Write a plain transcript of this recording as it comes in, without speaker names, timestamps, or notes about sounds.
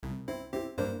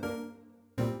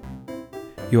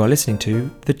You are listening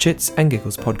to the Chits and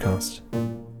Giggles podcast.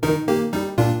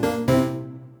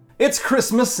 It's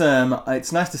Christmas.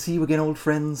 It's nice to see you again, old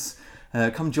friends.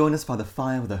 Come join us by the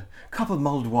fire with a cup of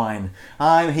mulled wine.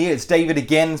 I'm here. It's David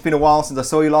again. It's been a while since I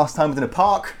saw you last time within a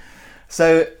park.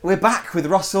 So we're back with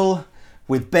Russell,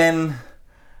 with Ben,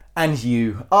 and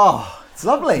you. Oh, it's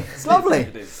lovely. It's lovely.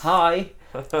 It is. Hi.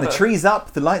 The tree's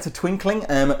up, the lights are twinkling.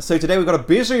 So today we've got a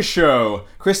busy show.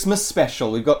 Christmas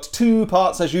special. We've got two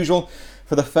parts as usual.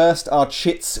 For the first, our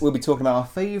chits, we'll be talking about our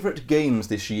favourite games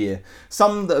this year.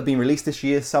 Some that have been released this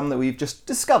year, some that we've just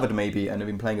discovered maybe and have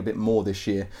been playing a bit more this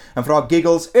year. And for our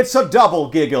giggles, it's a double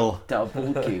giggle.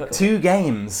 Double giggle. Two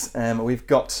games. We've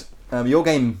got your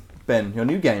game, Ben, your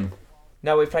new game.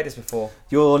 No, we've played this before.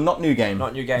 Your not new game.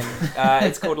 Not new game.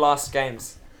 It's called Last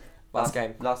Games. Last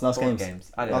game. Last Games.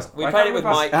 games. I don't know. We played it with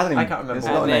Mike. I I can't remember. It's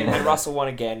not a And name. then Russell won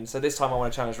again. So this time I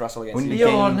want to challenge Russell again. When So you you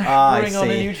Bjorn, game- I bring on a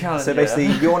see. new challenge. So basically,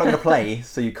 you're not going to play,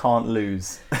 so you can't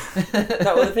lose.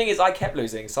 No, well, the thing is, I kept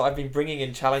losing, so I've been bringing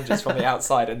in challenges from the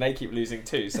outside, and they keep losing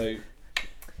too. So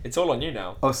it's all on you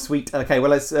now. Oh, sweet. Okay,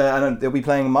 well, they'll be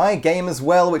playing my game as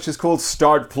well, which is called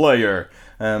Start Player,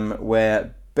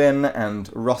 where Ben and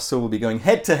Russell will be going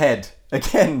head to head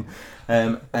again,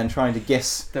 and trying to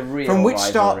guess The real from which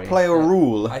rivalry. Start Player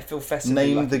rule I feel festively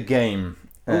name lucky. the game.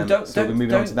 Oh, So we'll be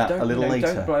moving on to that a little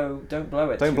later. Don't blow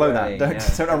it. Don't too blow early, that.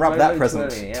 yeah. Don't unwrap that blow it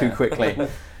present early, too yeah. quickly.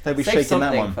 They'll be Save shaking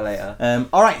that something one. for later.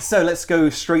 All right, so let's go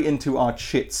straight into our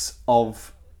chits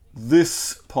of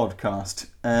this podcast.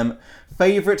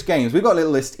 Favourite games. We've got a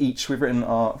little list each. We've written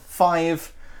our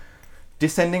 5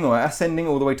 descending or ascending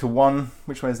all the way to 1.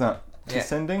 Which way is that? Yeah,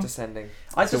 Descending? Descending.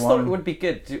 I So just thought one- it would be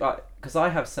good because I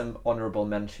have some honourable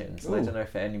mentions. And I Ooh. don't know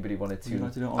if anybody wanted Would you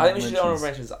like to. to do I think we should do honourable honorable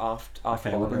mentions? mentions after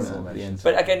Okay, we'll bring honourable that at the end.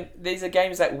 But again, these are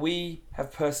games that we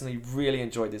have personally really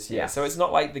enjoyed this year. Yes. So it's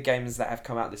not like the games that have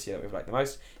come out this year that we've liked the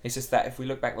most. It's just that if we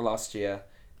look back the last year,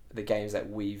 the games that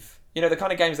we've... You know, the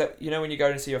kind of games that, you know, when you go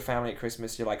and see your family at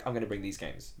Christmas, you're like, I'm going to bring these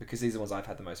games because these are the ones I've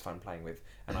had the most fun playing with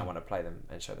and I want to play them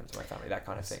and show them to my family, that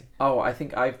kind of thing. Oh, I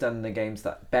think I've done the games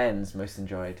that Ben's most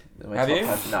enjoyed. My Have top you?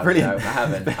 5 No, Brilliant. no, I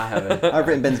haven't. I haven't. I've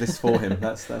written Ben's list for him.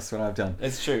 That's what I've done.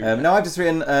 It's true. No, I've just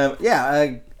written, a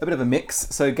bit of a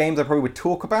mix. So games I probably would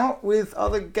talk about with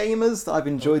other gamers that I've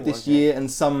enjoyed this okay. year,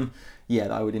 and some, that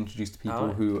I would introduce to people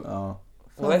Alright. who are.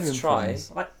 Well, let's family and try.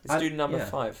 friends. Let's do number yeah.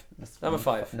 5. That's Number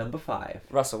 5. Number 5.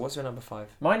 Russell, what's your number 5?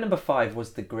 My number 5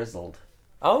 was The Grizzled.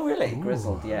 Oh, really?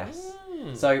 Grizzled, yes.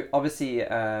 Hmm. So obviously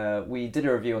we did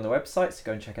a review on the website, so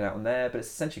go and check it out on there. But it's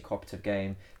essentially a cooperative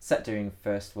game set during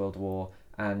First World War,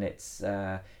 and it's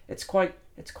quite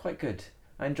good.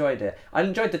 I enjoyed it. I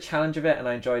enjoyed the challenge of it, and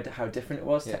I enjoyed how different it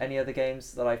was Yeah. to any other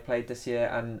games that I've played this year,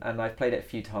 and I've played it a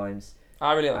few times.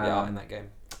 I really like the art in that game.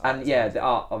 And yeah, the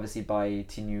art obviously by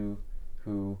Tinu,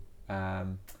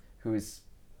 who's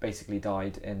basically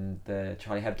died in the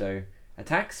Charlie Hebdo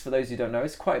attacks. For those who don't know,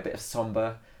 it's quite a bit of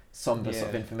somber sort Yeah.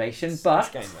 of information, It's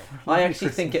but game, though. I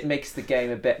actually think it makes the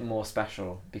game a bit more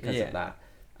special because Yeah. of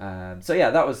that. So yeah,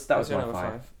 that was What's my your number 5.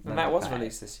 5? And Number that was 5.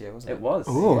 released this year, wasn't it? It was.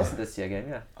 Ooh. It was this year game,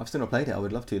 yeah. I've still not played it. I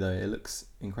would love to though. It looks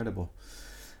incredible.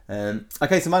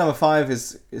 Okay, so my number 5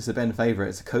 is a Ben favourite.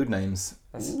 It's Codenames.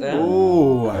 That's,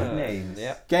 Ooh. Codenames.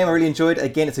 Yeah. Game I really enjoyed.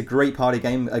 Again, it's a great party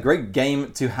game. A great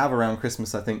game to have around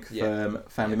Christmas, I think, for Yeah.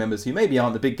 family members who maybe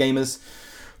aren't the big gamers.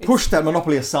 Push that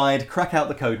Monopoly aside. Crack out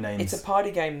the Codenames. It's a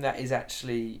party game that is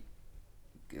actually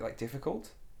like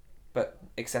difficult, but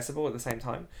accessible at the same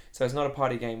time. So it's not a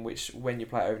party game which, when you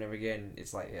play it over and over again,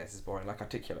 it's like, yeah, this is boring. Like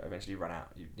Articulate, eventually you run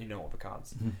out. You know all the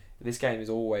cards. Mhm. This game is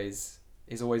always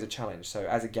a challenge. So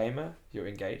as a gamer, you're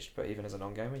engaged, but even as a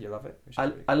non-gamer, you love it. Which is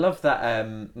really I love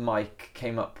that Mike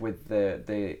came up with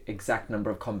the exact number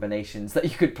of combinations that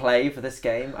you could play for this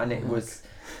game, and it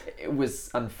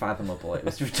was unfathomable. It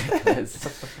was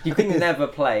ridiculous. You could never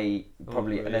play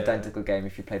probably an yeah. identical game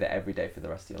if you played it every day for the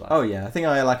rest of your life. Oh yeah, I think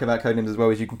I like about Codenames as well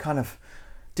is you can kind of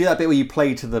do that bit where you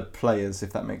play to the players,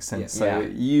 if that makes sense. Yeah. So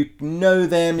you know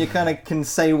them, you kind of can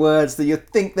say words that you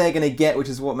think they're going to get, which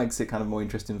is what makes it kind of more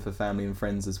interesting for family and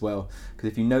friends as well. Because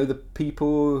if you know the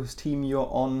people whose team you're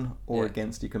on or Yeah.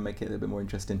 against, you can make it a little bit more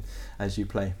interesting as you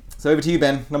play. So over to you,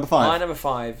 Ben. Number 5. My number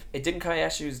 5, it didn't come out,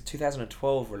 actually, it was a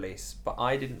 2012 release, but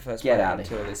I didn't first Get play it outta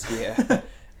until this year.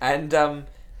 And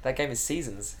that game is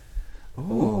Seasons.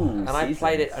 Ooh. And I Seasons.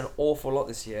 played it an awful lot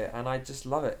this year, and I just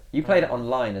love it. You played it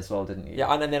online as well, didn't you?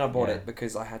 Yeah, and then I bought Yeah. it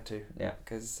because I had to. Yeah.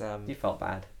 Because You felt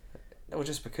bad. or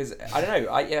just because I don't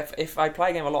know. If I play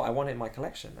a game a lot, I want it in my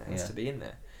collection. It has Yeah. to be in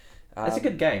there. It's a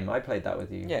good game. I played that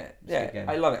with you. Yeah, It's a good yeah, game.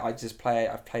 I love it. I just play it.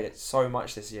 I've played it so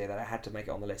much this year that I had to make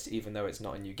it on the list, even though it's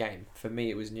not a new game. For me,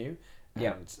 it was new, and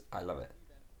Yeah. I love it.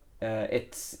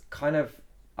 It's kind of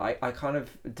I kind of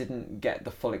didn't get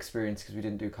the full experience because we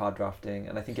didn't do card drafting,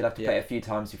 and I think you'd have to play it a few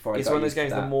times before It's I got one of those used to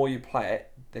games, the that. more you play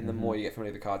it, then the more you get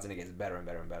familiar with the cards, and it gets better and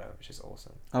better and better, which is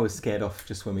awesome. I was scared off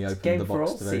just when we It's opened game the for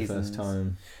box all the very seasons. first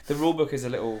time. The rulebook is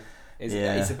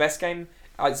it's the best game.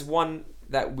 It's one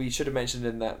that we should have mentioned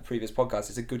in that previous podcast.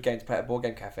 It's a good game to play at a board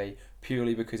game cafe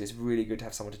purely because it's really good to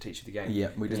have someone to teach you the game. Yeah,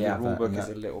 we didn't The have that. rulebook And is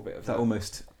that, a little bit of that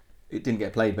almost... It didn't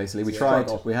get played, basically. We It's a tried,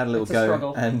 struggle. we had a little It's a go,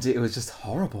 struggle. and it was just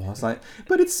horrible. I was like,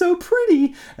 but it's so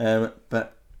pretty!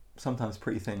 But sometimes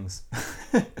pretty things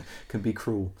can be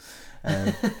cruel.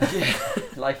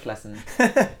 Life lesson.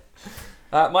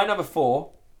 My number 4,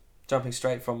 jumping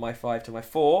straight from my 5 to my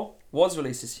 4, was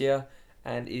released this year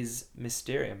and is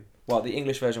Mysterium. Well, the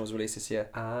English version was released this year.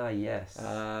 Ah, yes.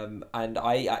 And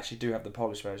I actually do have the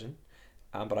Polish version,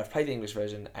 but I've played the English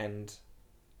version, and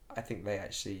I think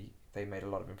they made a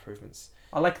lot of improvements.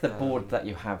 I like the board that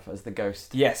you have as the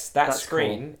ghost. Yes, that That's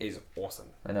screen is awesome.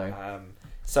 I know.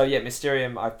 So yeah,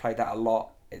 Mysterium, I've played that a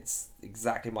lot. It's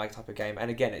exactly my type of game, and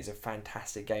again, it's a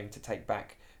fantastic game to take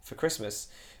back for Christmas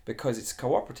because it's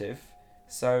cooperative.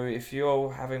 So if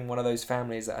you're having one of those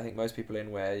families that I think most people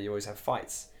in, where you always have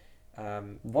fights,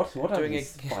 What are doing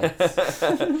these fights?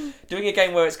 doing a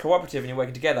game where it's cooperative and you're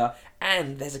working together,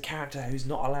 and there's a character who's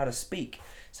not allowed to speak.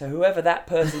 So whoever that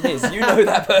person is, you know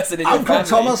that person in your Uncle family.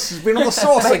 Thomas has been on the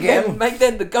sauce again! Make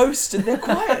them the ghost, and they're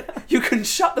quiet. You can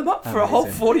shut them up for a whole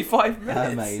Amazing. 45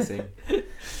 minutes. Amazing.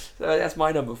 So that's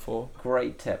my number 4.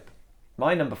 Great tip.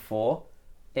 My number 4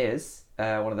 is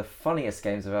one of the funniest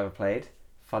games I've ever played.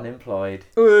 Fun Employed.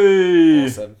 Ooh.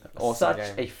 Awesome Such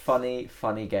game. a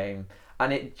funny game,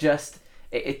 and it just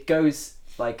it goes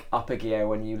like up a gear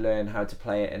when you learn how to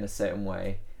play it in a certain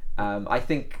way. I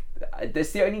think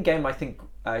it's the only game I think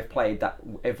I've played that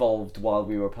evolved while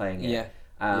we were playing it. Yeah.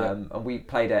 And we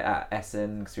played it at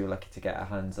Essen because we were lucky to get our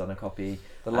hands on a copy.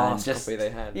 The last just- copy they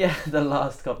had. Yeah, the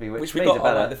last copy, which we made got it on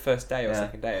better. like the first day or Yeah.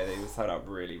 second day. It was sold out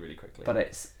really, really quickly. But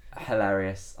it's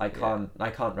hilarious. I can't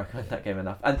recommend that game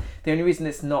enough. And the only reason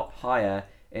it's not higher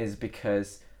is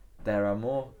because there are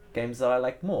more games that I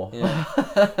like more. Yeah.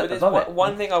 But there's Above it.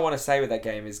 one thing I want to say with that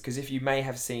game is because if you may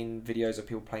have seen videos of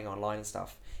people playing online and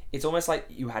stuff, it's almost like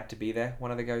you had to be there,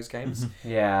 one of the Go's games.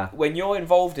 Yeah. When you're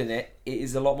involved in it, it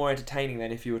is a lot more entertaining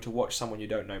than if you were to watch someone you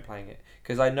don't know playing it.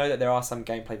 Because I know that there are some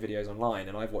gameplay videos online,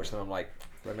 and I've watched them. I'm like,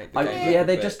 they make the game. Yeah, look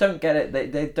they a just bit- don't get it.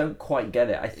 They don't quite get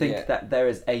it. I think Yeah. that there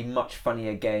is a much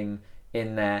funnier game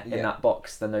in there in Yeah. that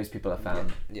box than those people have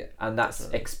found. Yeah. And that's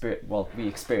definitely. we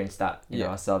experienced that Yeah.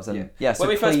 ourselves. And Yeah. so When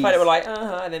we first played it, we're please- like,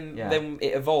 and then Yeah. then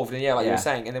it evolved, and like you Yeah. were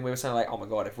saying, and then we were saying like, oh my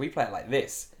god, if we play it like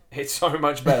this, it's so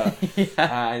much better.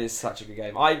 And it's such a good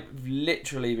game. I've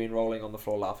literally been rolling on the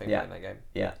floor laughing Yeah. playing that game.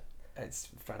 Yeah. It's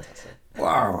fantastic.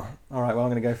 Wow. All right, well,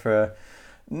 I'm going to go for a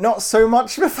not so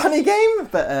much of a funny game,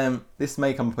 but this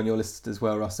may come up on your list as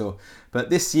well, Russell. But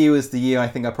this year was the year I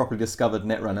think I properly discovered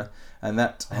Netrunner, and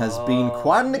that has been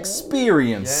quite an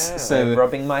experience. Yeah. So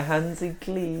rubbing my hands in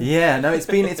glee. yeah, no, it's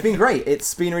been great.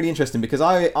 It's been really interesting because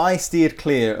I steered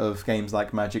clear of games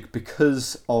like Magic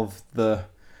because of the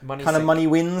Money kind of sink. money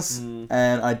wins, Mm.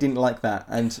 and I didn't like that.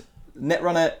 And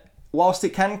Netrunner, whilst it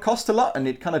can cost a lot, and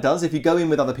it kind of does if you go in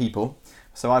with other people.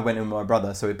 So I went in with my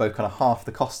brother, so we both kind of half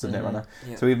the cost of Netrunner.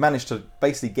 Yeah. So we've managed to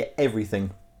basically get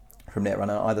everything from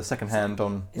Netrunner, either second hand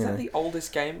on. Is that the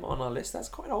oldest game on our list? That's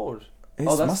quite old. It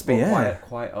Oh, that's must be, yeah.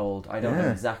 quite old. I don't know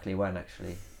Yeah. exactly when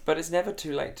actually. But it's never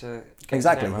too late to get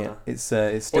Exactly. to Netrunner. Yeah. It's still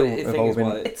Well, the thing is, evolving.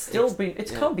 well, It's still been.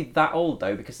 It yeah. can't be that old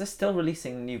though because they're still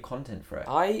releasing new content for it.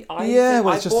 I Yeah, think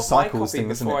well, I it's just a bought my cycles copy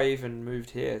thing, isn't before it? I even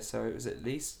moved here, so it was at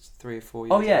least 3 or 4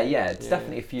 years. Oh yeah, old. yeah. It's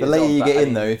definitely a few. The years later old, you but get I in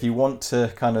mean- though, if you want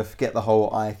to kind of get the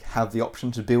whole I have the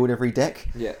option to build every deck,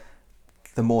 Yeah.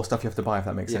 the more stuff you have to buy, if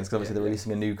that makes Yeah, sense. Because obviously yeah, they're yeah.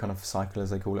 releasing a new kind of cycle,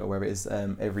 as they call it, or wherever it is,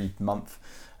 every month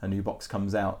a new box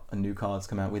comes out and new cards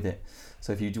come out with it.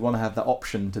 So if you do want to have the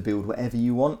option to build whatever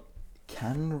you want, it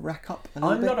can rack up a little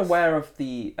I'm bit. not aware of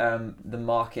the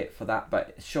market for that,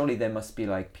 but surely there must be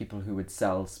like people who would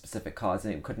sell specific cards,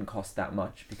 and it couldn't cost that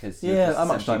much because you're Yeah, just I'm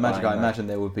much essentially like Magic. I buying that. imagine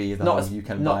there would be the Not whole as- you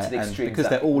can not buy to it, the and extremes because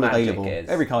they're that all Magic available. is.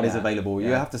 Every card is Yeah. available. You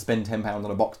Yeah. have to spend £10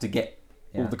 on a box to get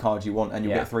all Yeah. the cards you want, and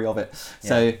you'll Yeah. get 3 of it.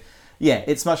 So yeah,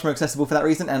 it's much more accessible for that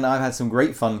reason, and I've had some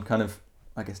great fun, kind of,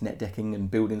 I guess, net decking and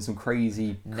building some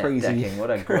crazy Decking, what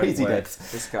a great crazy word. decks.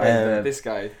 This guy. Um, this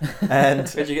guy. And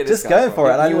Where'd you get this just guy going for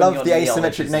it. And I You and love your the asymmetric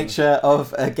neologisms. nature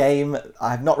of a game.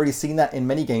 I've not really seen that in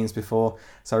many games before,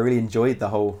 so I really enjoyed the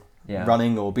whole Yeah.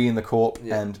 running or being the corp,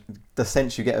 Yeah. and the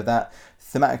sense you get of that.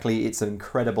 Thematically, it's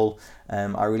incredible.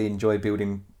 I really enjoy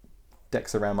building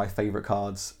decks around my favourite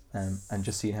cards, and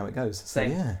just seeing how it goes. So,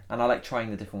 Same. yeah. And I like trying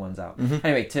the different ones out. Mhm.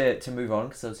 Anyway, to move on,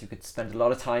 because we could spend a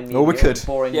lot of time. Oh, we you could.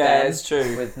 Boring Yeah, Ben it's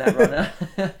true. with Netrunner.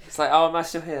 It's like, oh, am I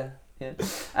still here?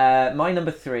 My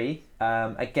number 3,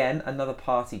 again, another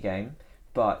party game,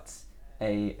 but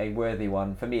a worthy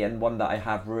one for me, and one that I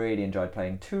have really enjoyed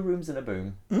playing. 2 Rooms and a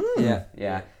Boom.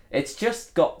 Yeah. It's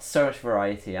just got so much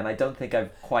variety, and I don't think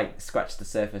I've quite scratched the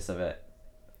surface of it.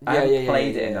 I haven't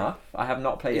played it enough. I have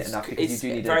not played it enough because you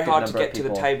do need very a good hard to number of get to the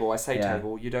people. table. I say Yeah.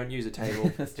 table. You don't use a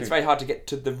table. That's true. It's very hard to get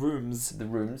to the rooms. The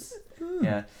rooms.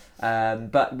 Yeah.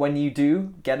 But when you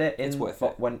do get it in, It's worth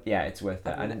it. It's worth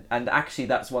it. I mean, And actually,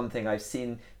 that's one thing I've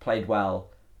seen played well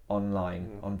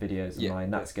online on videos Yeah, online.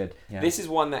 That's good. Yeah. This is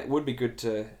one that would be good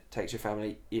to take to your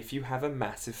family if you have a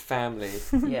massive family.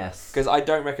 Yes. Because I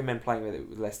don't recommend playing with it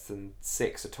with less than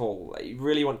 6 at all. Like, you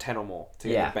really want 10 or more to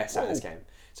get the best out of this game.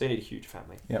 So you need a huge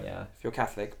family. Yep. Yeah. If you're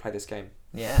Catholic, play this game.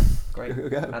 Yeah. Great.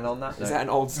 Go. And on that note, Is that an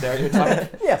old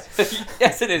stereotype? Yes.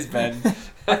 Yes, it is, Ben.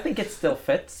 I think it still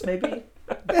fits. Maybe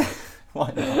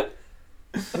Why not?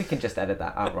 we can just edit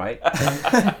that out, right?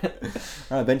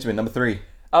 All right, Benjamin, number 3.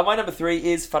 My number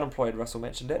 3 is Fun Employed. Russell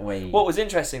mentioned it. Wait. What was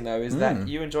interesting, though, is that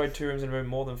you enjoyed 2 Rooms in a Room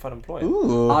more than Fun Employed.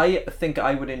 Ooh. I think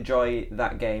I would enjoy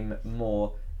that game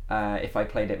more if I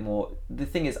played it more. The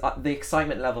thing is, the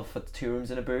excitement level for 2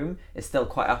 Rooms and a Boom is still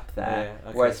quite up there. Yeah,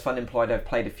 okay. Whereas Fun Employed, I've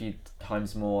played a few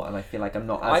times more, and I feel like I'm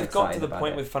not as I've excited got to the about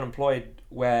point it. with Fun Employed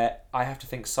where I have to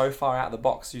think so far out of the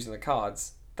box using the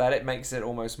cards that it makes it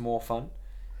almost more fun.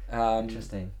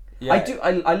 Interesting. Yeah.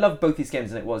 I love both these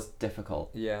games, and it was difficult.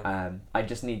 Yeah. I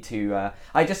just need to.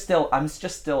 I'm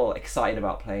just still excited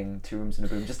about playing 2 Rooms and a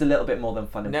Boom, just a little bit more than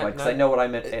Fun Employed, because I know what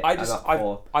I'm up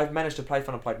for. I've managed to play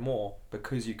Fun Employed more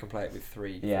because you can play it with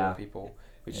 3, 4 people,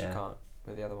 which you can't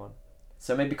with the other one.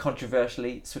 So maybe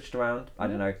controversially switched around. I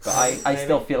don't know, but I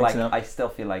still feel like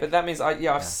But that means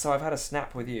so I've had a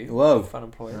snap with you. Whoa. Fun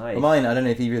Employed. Nice. Well, mine, I don't know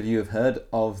if either of you have heard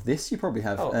of this. You probably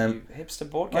have. Oh, you hipster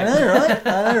board game. I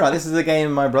know, right? This is a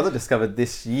game my brother discovered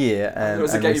this year. It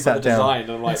was a and game we you sat down designed.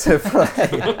 I'm like, to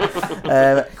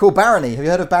play. Called Barony. Have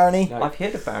you heard of Barony? No. I've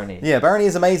heard of Barony. Yeah, Barony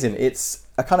is amazing. It's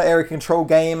a kind of area control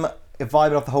game,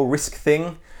 vibing off the whole Risk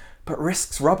thing. But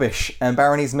Risk's rubbish, and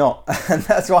Barony's not, and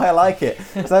that's why I like it.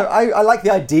 So I like the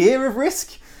idea of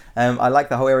Risk. I like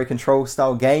the whole area control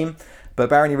style game, but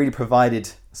Barony really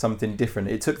provided something different.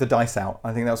 It took the dice out.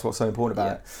 I think that's what's so important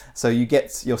about it. So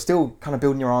you're still kind of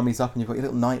building your armies up, and you've got your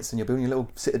little knights, and you're building your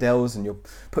little citadels, and you're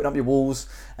putting up your walls,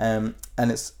 and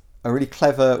it's a really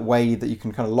clever way that you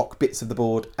can kind of lock bits of the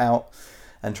board out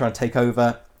and try and take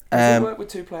over. Does it work with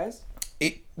 2 players?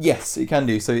 Yes, it can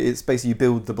do. So it's basically you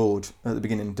build the board at the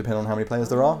beginning, depending on how many players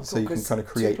there are. Cool, so you can kind of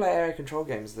create. 2-player area control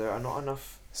games, there are not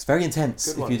enough. It's very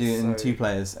intense Good if you do it in ones, 2 so-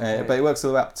 players, okay. but it works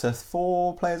all the way up to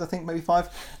 4 players, I think, maybe 5.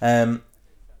 And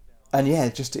yeah,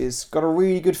 it's got a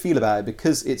really good feel about it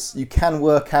because you can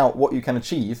work out what you can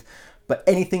achieve, but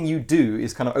anything you do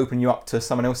is kind of open you up to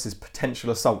someone else's potential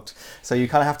assault. So you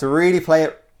kind of have to really play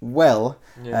it well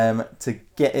to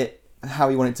get it how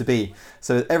you want it to be.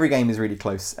 So every game is really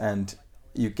close, and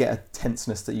you get a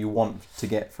tenseness that you want to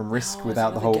get from Risk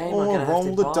without the whole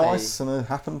roll the dice and I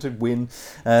happen to win.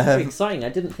 Very exciting. I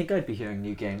didn't think I'd be hearing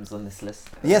new games on this list.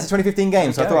 Yeah, it's a 2015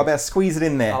 game, so I There thought you I'd better squeeze it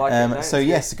in there. I like it, no, so it's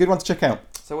yes, a good one to check out.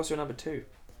 So what's your number 2?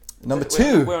 Number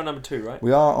 2. We're on number 2, right?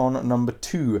 We are on number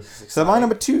 2. This is So my exciting.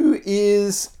 number 2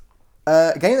 is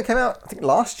a game that came out, I think,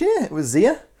 last year. It was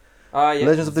Zia, Yeah.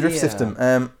 Legends of the Drift Zia.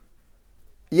 System.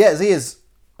 Zia's,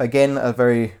 again,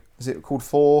 is it called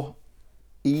 4E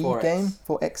 4X. game?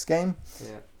 4X game?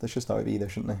 Yeah. They should start with E though,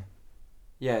 shouldn't they?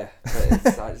 Yeah,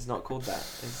 but it's not called that.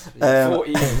 It's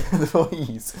 4E the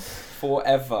 4Es.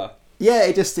 forever. Yeah,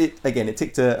 it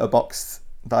ticked a box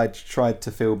that I tried to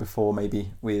fill before,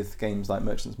 maybe with games like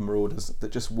Merchants and Marauders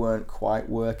that just weren't quite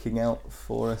working out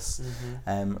for us.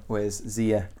 Whereas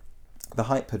Zia, the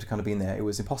hype had kind of been there. It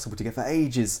was impossible to get for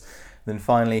ages. Then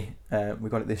finally, we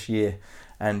got it this year,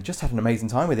 and just had an amazing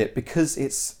time with it because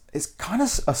it's kind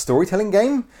of a storytelling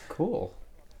game. Cool.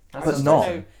 But I just not.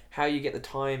 don't know how you get the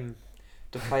time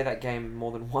to play that game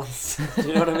more than once. Do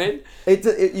you know what I mean?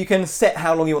 You can set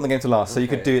how long you want the game to last. So you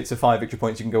could Okay. do it to 5 victory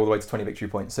points. You can go all the way to 20 victory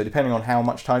points. So depending on how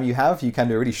much time you have, you can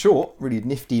do a really short, really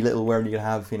nifty little where you can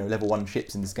have level 1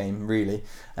 ships in this game, really.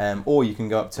 Or you can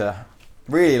go up to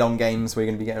really long games where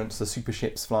you're going to be getting to super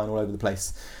ships flying all over the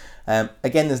place.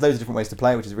 Again, there's loads of different ways to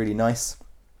play, which is really nice.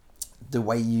 The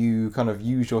way you kind of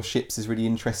use your ships is really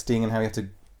interesting, and how you have to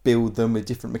build them with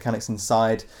different mechanics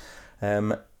inside.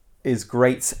 is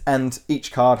great, and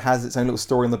each card has its own little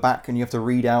story on the back, and you have to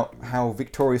read out how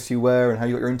victorious you were and how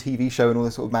you got your own TV show and all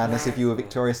this sort of madness if you were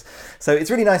victorious. So it's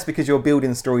really nice because you're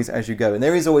building stories as you go, and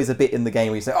there is always a bit in the game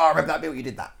where you say, oh, I remember that bit where you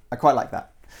did that. I quite like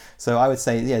that. So I would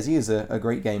say, yeah, Z is a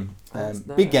great game.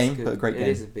 Big game, good. but a great game. It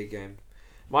is a big game.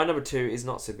 My number 2 is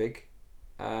not so big.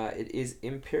 It is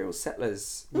Imperial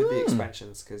Settlers with the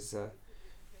expansions, because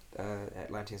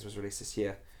Atlanteans was released this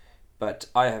year. But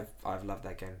I've loved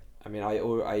that game. I mean, I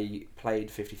played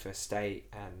 51st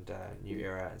State and New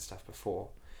Era and stuff before,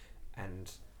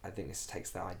 and I think this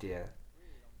takes that idea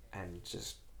and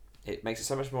just it makes it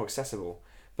so much more accessible.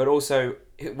 But also,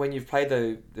 when you've played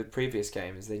the previous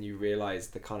games, then you realise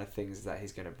the kind of things that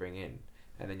he's going to bring in,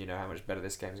 and then you know how much better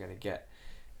this game's going to get.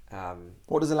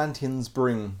 What does Atlanteans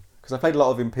bring? Because I played a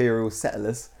lot of Imperial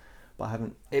Settlers, but I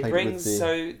haven't played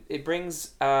It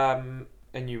brings a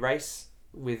new race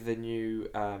with a new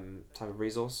type of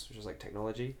resource, which is like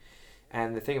technology.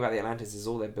 And the thing about the Atlanteans is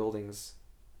all their buildings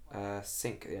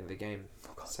sink at the end of the game,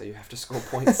 so you have to score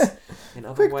points in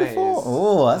other ways.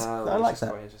 Oh, I like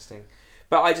that. Quite interesting.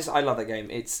 But I love that game.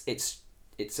 It's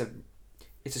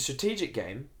a strategic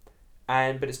game,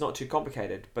 but it's not too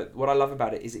complicated. But what I love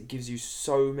about it is it gives you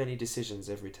so many decisions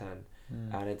every turn,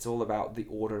 and it's all about the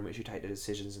order in which you take the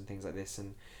decisions and things like this.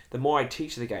 And the more I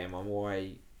teach the game, the more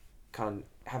I can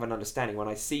have an understanding. When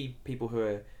I see people who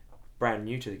are brand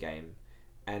new to the game,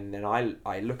 and then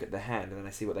I look at the hand and then I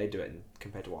see what they do it and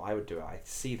compared to what I would do it, I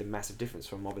see the massive difference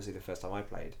from obviously the first time I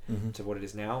played to what it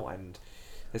is now. And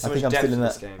there's so much depth in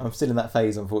this game. I'm still in that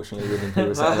phase, unfortunately, with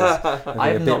Imperial Settlers.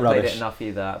 I've not played it enough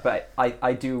either, but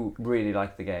I do really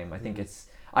like the game. I think it's...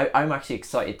 I'm actually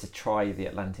excited to try the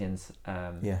Atlanteans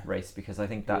race, because I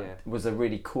think that was a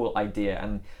really cool idea,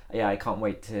 and I can't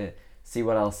wait to see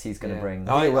what else he's going to bring.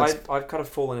 I've kind of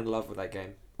fallen in love with that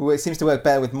game. Well, it seems to work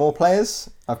better with more players.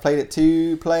 I've played it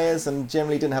 2 players and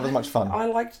generally didn't have as much fun. I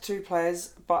liked 2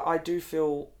 players, but I do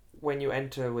feel when you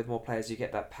enter with more players, you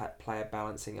get that player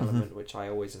balancing element, which I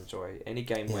always enjoy. Any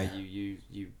game where you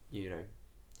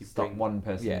stop bring one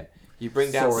person. Yeah, you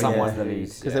bring down someone the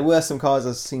lead. Because there were some cards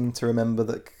I seem to remember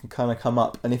that can kind of come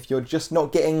up, and if you're just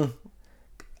not getting,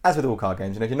 as with all card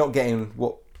games, if you're not getting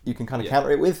what you can kind of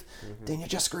counter it with, then you're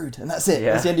just screwed, and that's it.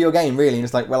 That's the end of your game, really. And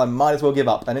it's like, well, I might as well give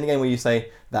up. And any game where you say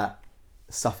that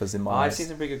suffers in my eyes. I've seen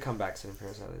some pretty good comebacks in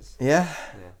Imperial Settlers. Yeah.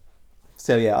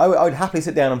 So I would happily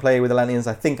sit down and play with Atlanteans.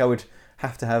 I think I would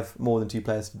have to have more than 2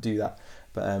 players to do that.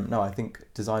 But no, I think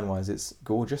design-wise, it's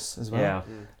gorgeous as well. Yeah.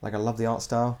 Like, I love the art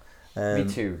style. Me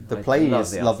too. The play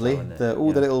is lovely.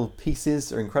 All the little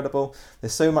pieces are incredible.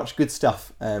 There's so much good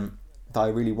stuff that I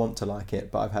really want to like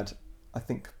it, but I've had, I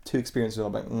think, 2 experiences where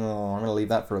I'm like, I'm going to leave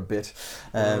that for a bit.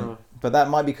 But that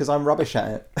might be because I'm rubbish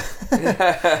at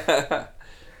it.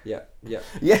 Yeah.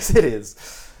 Yes, it is.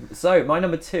 So, my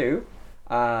number 2,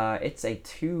 it's a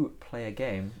 2-player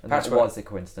game. And Patchwork. That was a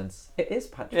coincidence. It is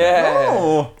Patchwork. Yeah.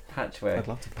 Oh. Patchwork. I'd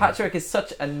love to play Patchwork is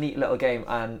such a neat little game,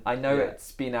 and I know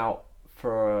it's been out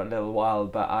for a little while,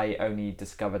 but I only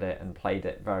discovered it and played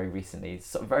it very recently.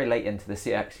 Sort of very late into this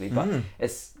year, actually, but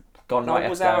it's gone right up there. It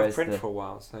was out of print for a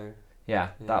while, so... Yeah,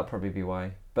 that'll probably be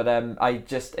why. But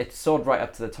it soared right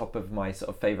up to the top of my sort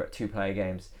of favourite 2-player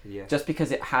games. Yeah. Just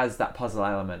because it has that puzzle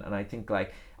element, and I think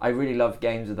I really love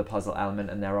games with a puzzle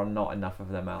element, and there are not enough of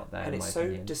them out there. And it's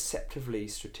so deceptively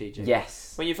strategic.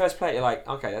 Yes. When you first play it, you're like,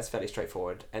 okay, that's fairly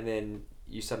straightforward, and then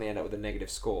you suddenly end up with a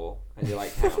negative score, and you're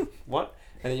like, hang on, what?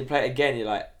 And then you play it again, you're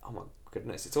like, oh my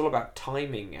goodness, it's all about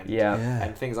timing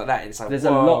and things like that. And it's like, there's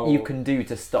a lot you can do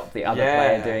to stop the other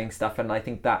player doing stuff, and I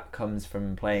think that comes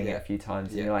from playing it a few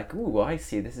times. And you're like, ooh, I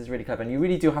see, this is really clever. And you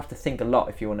really do have to think a lot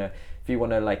if you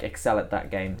wanna like excel at that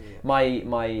game. Yeah.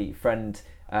 My friend,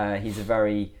 he's a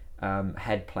very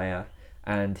head player,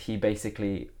 and he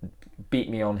basically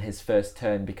beat me on his first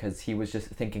turn because he was just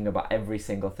thinking about every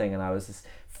single thing, and I was just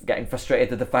getting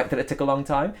frustrated at the fact that it took a long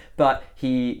time. But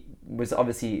he was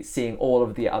obviously seeing all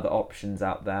of the other options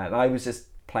out there, and I was just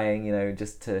playing,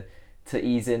 just to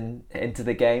ease into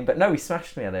the game. But no, he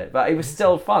smashed me at it. But it was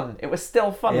still fun. It was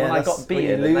still fun when I got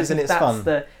beaten. When you lose and it's fun.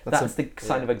 That's the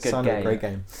sign of a good game. Of a great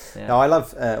game. Yeah. Now, I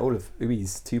love all of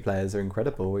Ubi's 2 players are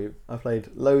incredible. I've played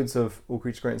loads of All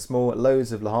Creatures Great and Small,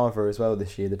 loads of Le Havre as well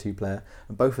this year, the 2-player.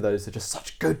 And both of those are just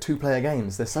such good 2-player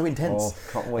games. They're so intense.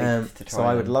 Can't wait to try So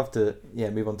I would love to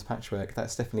move on to Patchwork.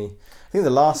 That's definitely, I think, the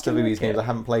last of Ubi's games I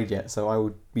haven't played yet, so I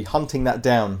would be hunting that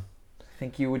down. I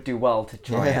think you would do well to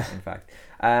try it, in fact.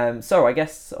 So I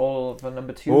guess all for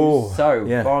number 2.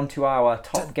 We're on to our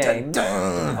top games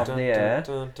of the year.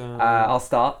 I'll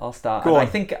start. Go on. I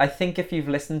think if you've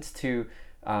listened to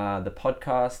the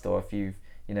podcast, or if you've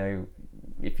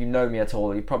if you know me at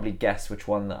all, you probably guess which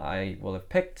one that I will have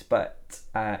picked. But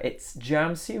it's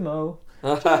Jam Sumo.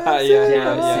 Jam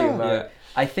Sumo.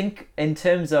 I think in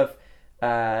terms of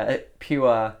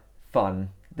pure fun,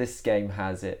 this game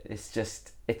has it. It's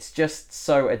just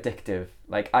so addictive.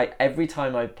 Like every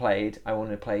time I played, I want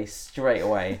to play straight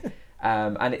away.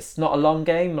 And it's not a long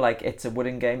game. Like it's a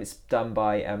wooden game. It's done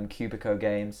by Cubico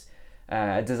Games,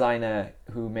 a designer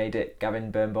who made it,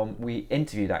 Gavin Birnbaum. We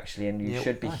interviewed actually, and you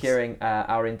should be hearing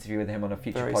our interview with him on a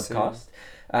future Very podcast.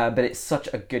 But it's such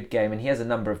a good game, and he has a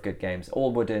number of good games,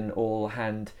 all wooden, all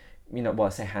hand. I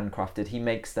say handcrafted. He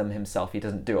makes them himself. He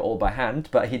doesn't do it all by hand,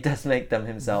 but he does make them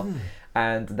himself,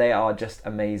 and they are just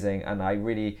amazing. And I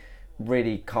really,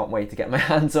 really can't wait to get my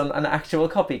hands on an actual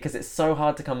copy because it's so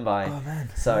hard to come by. Oh man!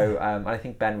 So I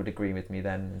think Ben would agree with me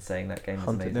then in saying that game is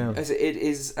Hunt it amazing. down. As it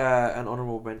is an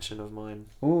honourable mention of mine.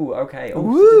 Ooh, okay. Oh,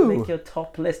 Woo! so didn't make your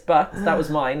top list, but that was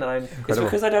mine. And I'm. It's Incredible.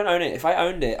 because I don't own it. If I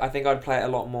owned it, I think I'd play it a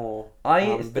lot more. I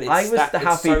But was it's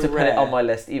happy so to put it rare. on my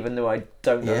list, even though I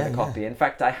don't own a copy. In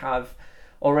fact, I have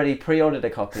already pre-ordered a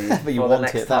copy But you for the want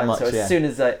next it that time. much, So yeah.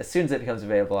 as soon as it becomes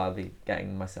available, I'll be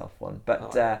getting myself one.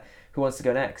 But who wants to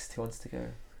go next? Who wants to go?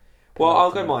 Well,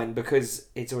 I'll go mine because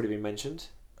it's already been mentioned.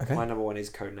 Okay. My number one is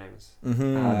Codenames.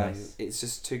 Mm-hmm. Nice. It's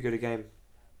just too good a game.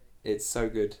 It's so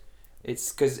good.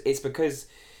 It's because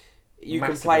you can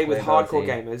Massive play with hardcore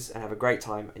replayability. gamers and have a great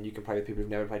time, and you can play with people who've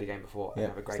never played a game before and Yeah,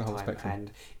 have a it's great the whole time. spectrum.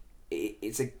 And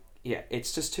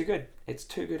it's just too good. It's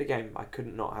too good a game. I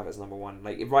couldn't not have it as number one.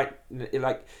 Like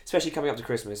especially coming up to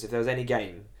Christmas, if there was any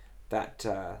game that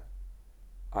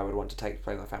I would want to take to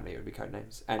play with my family, it would be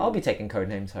Codenames. And I'll be taking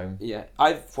Codenames home. yeah,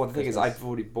 the thing is, Christmas. I've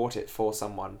already bought it for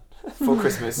someone for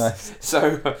Christmas, Nice.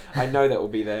 so I know that will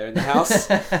be there in the house,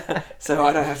 so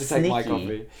I don't have to take my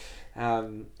Sneaky.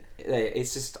 copy.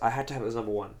 It's just I had to have it as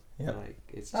number one. Yep. Like,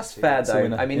 it's That's just too fair good. So though.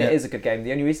 winner. I mean, Yeah. it is a good game.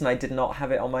 The only reason I did not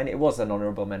have it on mine, it was an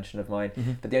honourable mention of mine,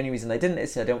 but the only reason I didn't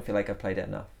is I don't feel like I've played it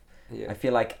enough. Yeah. I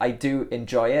feel like I do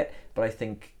enjoy it, but I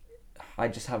think I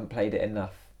just haven't played it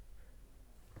enough.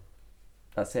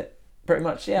 That's it. Pretty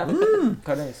much, yeah.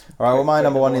 Codenames. All right, well, my Great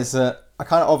number one award. is a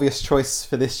kind of obvious choice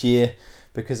for this year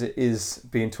because it is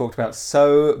being talked about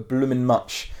so bloomin'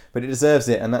 much, but it deserves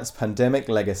it, and that's Pandemic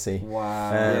Legacy.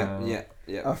 Wow. Yeah.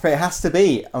 I'm afraid it has to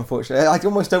be, unfortunately. I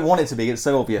almost don't want it to be, it's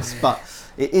so obvious, but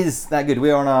it is that good. We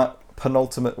are on our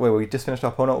penultimate, we just finished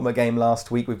our penultimate game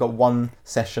last week. We've got one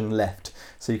session left,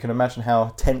 so you can imagine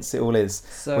how tense it all is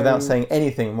So, without saying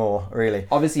anything more, really.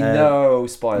 obviously, no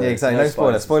spoilers. yeah, exactly, no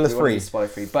spoilers. Spoiler We want to be free. Spoiler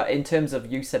free. But in terms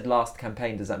of, you said last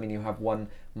campaign, does that mean you have 1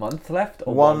 month left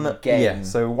or One one game? Yeah,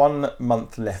 so 1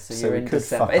 month left, So so you're we in could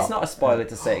December. fuck It's up. not a spoiler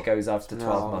to say it goes after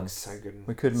 12 No, months. So good.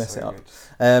 We could mess So it up.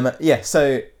 good. Yeah,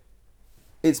 so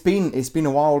it's been a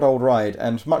wild old ride,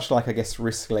 and much like I guess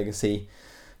Risk Legacy,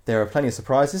 there are plenty of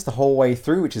surprises the whole way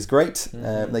through, which is great.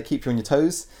 They keep you on your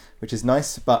toes, which is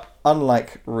nice. But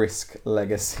unlike Risk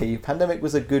Legacy, Pandemic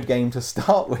was a good game to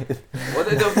start with. Well,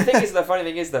 the thing is, the funny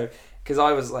thing is though, because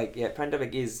I was like, yeah,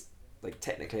 Pandemic is like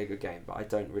technically a good game, but I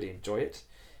don't really enjoy it,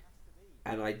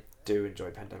 and I do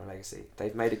enjoy Pandemic Legacy.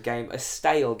 They've made a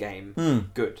stale game,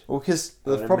 good. Well, because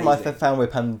the Oh, problem I amazing. found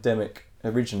with Pandemic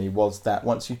originally was that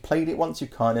once you played it once, you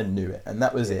kind of knew it, and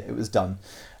that was it. It was done.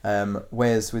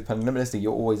 Whereas with Pandemic Legacy,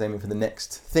 you're always aiming for the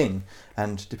next thing,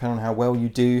 and depending on how well you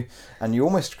do, and you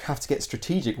almost have to get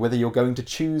strategic whether you're going to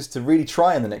choose to really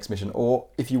try in the next mission, or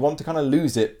if you want to kind of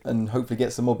lose it and hopefully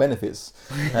get some more benefits.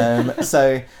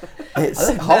 So it's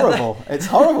horrible. It's a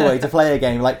horrible way to play a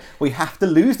game. Like, we have to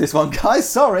lose this one, guys.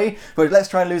 Sorry, but let's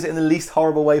try and lose it in the least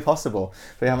horrible way possible.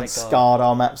 We haven't God. scarred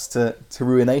our maps to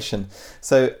ruination.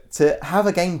 So to have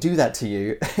a game do that to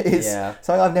you is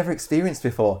something I've never experienced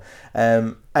before.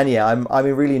 And yeah, I'm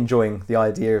really enjoying the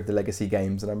idea of the Legacy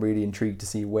games, and I'm really intrigued to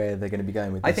see where they're going to be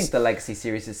going with this. I think the Legacy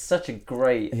series is such a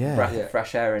great breath of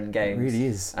fresh air in games. It really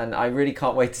is. And I really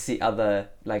can't wait to see other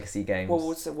Legacy games. Well,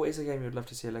 what is a game you'd love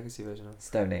to see a Legacy version of?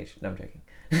 Stone Age. No, I'm joking.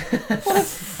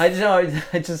 I don't know.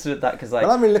 I just read that because, like,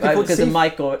 Well, I'm really looking forward to because of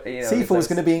Michael. You know, Seafall is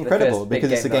going to be incredible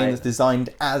because it's a game that's designed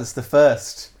as the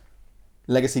first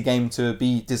Legacy game to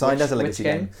be designed as a Legacy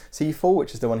game. Seafall,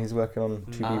 which is the one he's working on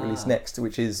to be released next,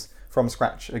 which is from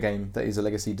scratch a game that is a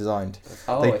Legacy designed.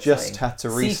 Oh, they just had to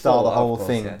restart the whole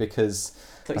thing because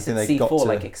I think said they got C4 to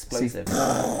like explosive.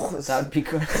 That would be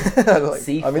good.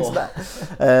 C4. I'm into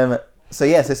that. So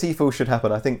Seafall should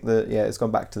happen. I think that it's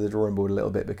gone back to the drawing board a little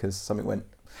bit because something went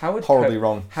horribly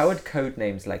wrong. How would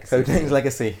Codenames Legacy? Codenames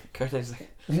Legacy. Codenames.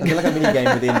 I feel like a mini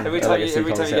game within Every a time legacy you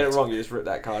get it concept. wrong, you just rip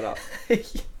that card up.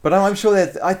 But I'm sure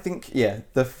that I think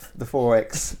the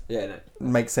 4X Yeah, no.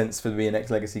 makes sense for being an X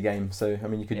legacy game. So I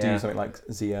mean, you could do Yeah. something like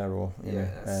Zia or Yeah,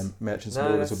 that's- Merchants No,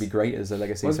 and Orders that's- would be great as a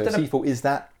legacy. Well, So we've done a- Seafault is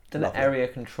that. Done an Lovely. area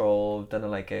control, done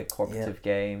a cooperative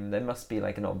game. There must be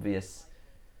like an obvious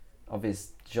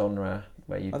genre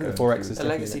where you I go. think 4X through. is A definitely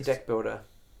legacy next. deck builder.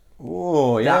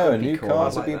 Oh That yeah, would be new cool.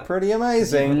 cards I would be like that. pretty You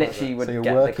amazing. literally would So you're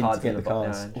get working the cards to get in the the box.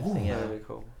 cards. Yeah, interesting, Ooh. Yeah, yeah. that'd be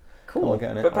cool. Come on, Cool. get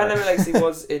on it. But Pandemic Legacy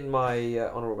was in my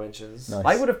honourable mentions. Nice.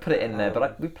 I would have put it in there,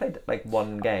 but we played like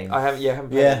one game. I haven't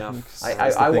played Yeah, enough.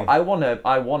 that's the thing.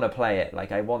 I wanna play it.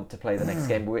 Like I want to play the next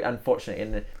game. But we're unfortunately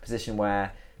in a position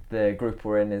where the group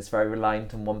we're in is very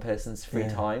reliant on one person's free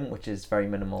Yeah. time, which is very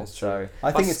minimal. That's So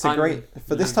I think Plus, it's a great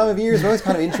for this I'm- time of year as well. It's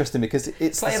kind of interesting because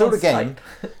it's the Play it sort on of game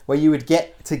where you would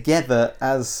get together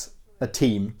as a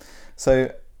team.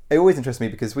 So it always interests me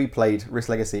because we played Risk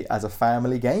Legacy as a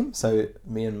family game. So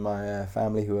me and my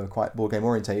family, who are quite board game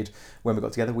orientated, when we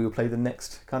got together, we would play the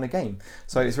next kind of game.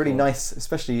 So it's really Cool. nice,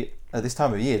 especially at this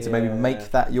time of year, to maybe Yeah.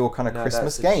 make that your kind of No,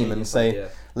 Christmas that's a game and genius say, idea.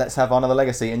 let's have another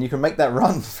legacy, and you can make that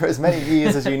run for as many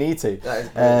years as you need to. That is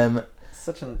brilliant.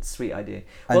 such a sweet idea.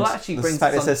 And Well, that actually the brings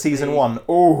fact us it on says to season the- 1.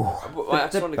 Oh, Well, I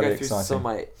just want to go Very through exciting. some of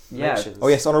my Yeah. mentions. oh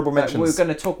yes, honourable We're mentions. going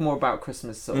to talk more about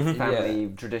Christmas sort of Mhm.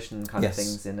 family tradition kind Yes. of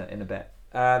things in a bit.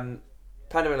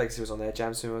 Pandemic Legacy was on there,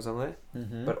 Jam Sumo was on there,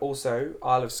 Mm-hmm. but also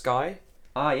Isle of Sky,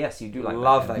 Yes, you do like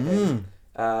Love that. that game. game.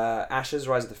 Mm. Ashes,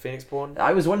 Rise of the Phoenix Born,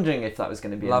 I was wondering if that was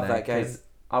going to be Love in there, that game. 'cause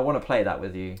I want to play that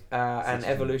with you. and Such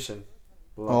a- Evolution.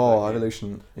 Love Oh, that game.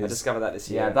 Evolution I is discovered that this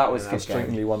year. Yeah, that was and good was game.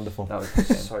 extremely wonderful. That was a good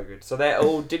game. so good. So they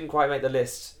all didn't quite make the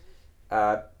list,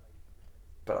 but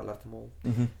I love them all.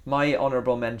 Mhm. My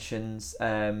honourable mentions,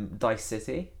 Dice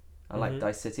City. I like Mhm.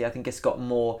 Dice City. I think it's got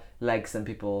more legs than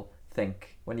people think.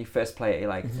 When you first play it, you're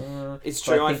like, It's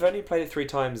But I true. I've think- only played it 3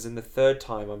 times, and the third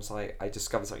time I was like, I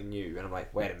discovered something new, and I'm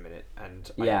like, wait a minute, and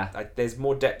Yeah. there's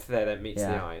more depth there than meets the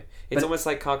Yeah. eye. It's But- almost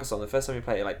like Carcassonne. The first time you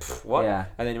play it, you're like, "Pff, what? Yeah.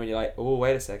 And then when you're like, oh,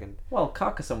 wait a second. Well,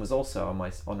 Carcassonne was also on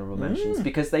my honourable mentions Mm.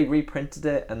 because they reprinted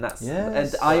it, and that's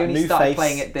Yes. and I only New started face.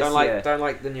 playing it this don't year.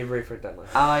 like the new reprint, don't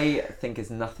like. I think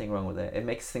there's nothing wrong with it. It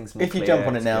makes things more If you clear, jump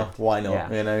on it it's now, good. why not?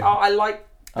 Yeah. You know, Oh, I like.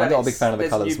 I'm that not a big it's- fan of the there's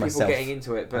colours new people myself. getting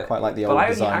into it, I but quite like the But old I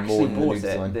only design more actually than the new bought it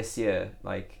design. this year.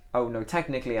 Like, oh no,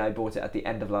 technically I bought it at the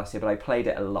end of last year, but I played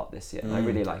it a lot this year, and I Mm.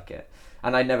 really like it.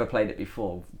 And I never played it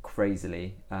before,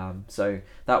 crazily. So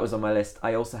that was on my list.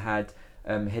 I also had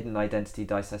Hidden Identity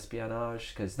Dice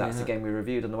Espionage, because that's Yeah. a game we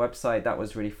reviewed on the website. That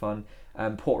was really fun.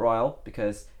 Port Royal,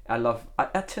 because I love.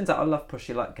 It turns out I love push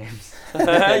your luck games.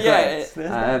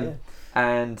 yeah,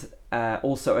 And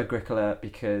also Agricola,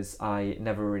 because I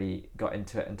never really got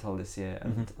into it until this year,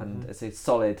 and it's a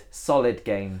solid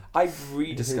game. I It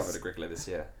rediscovered is. Agricola this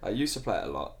year. I used to play it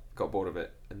a lot, got bored of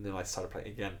it, and then I started playing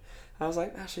it again. And I was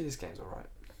like, actually, this game's alright.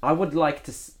 I would like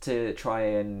to try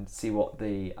and see what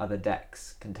the other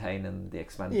decks contain and the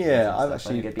expansions. Yeah, and I've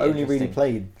stuff. I think actually it'd be only really interesting.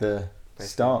 played the Base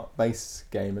start base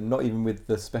game, and not even with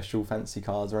the special fancy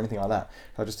cards or anything like that.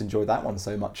 I just enjoyed that one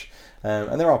so much,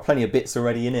 and there are plenty of bits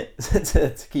already in it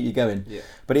to keep you going. Yeah.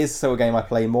 But it is still a game I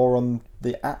play more on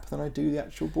the app than I do the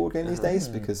actual board game these days,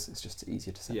 Ah. because it's just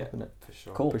easier to set Yeah. up, isn't it? For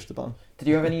sure. Cool. Push the button. Did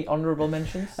you have any honourable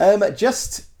mentions?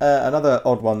 Just another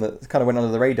odd one that kind of went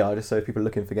under the radar, just so people are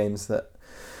looking for games that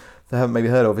they haven't maybe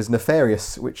heard of, is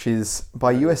Nefarious, which is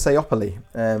by USAopoly.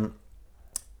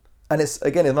 And it's,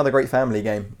 again, another great family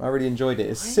game. I really enjoyed it.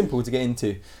 It's simple to get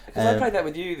into. Because I played that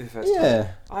with you the first time.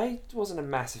 Yeah. I wasn't a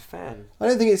massive fan. I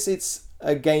don't think it's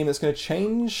a game that's going to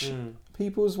change Mm.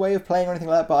 people's way of playing or anything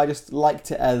like that, but I just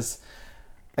liked it as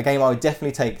a game I would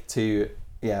definitely take to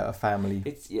a family.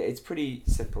 It's pretty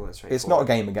simple and straightforward. It's not a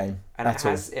game and at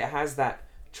all. it has that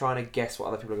trying to guess what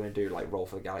other people are going to do, like Roll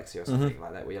for the Galaxy or something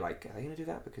like that, where you're like, are they going to do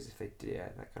that? Because if they did,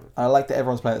 that kind of. I like that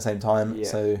everyone's playing at the same time, Yeah.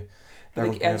 so I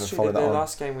everyone think can it's ever true follow that that the on.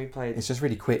 last game we played. It's just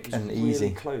really quick was and really easy.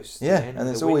 close. to Yeah, the end and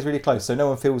of it's the always win. really close, so no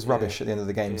one feels Yeah. rubbish at the end of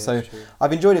the game. Yeah, So that's true.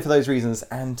 I've enjoyed it for those reasons,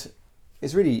 and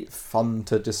it's really fun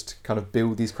to just kind of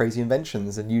build these crazy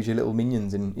inventions and use your little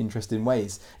minions in interesting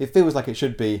ways. It feels like it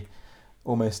should be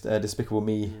almost a Despicable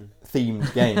Me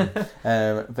themed game,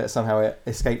 but somehow it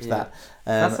escapes Yeah. that.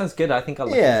 That sounds good. I think I'll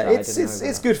look Yeah, into that.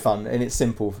 it's good fun, and it's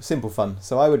simple fun.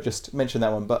 So I would just mention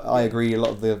that one, but I agree, a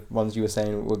lot of the ones you were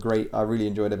saying were great. I really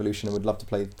enjoyed Evolution and would love to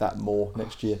play that more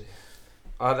next year.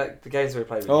 The games we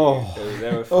played with Oh. you,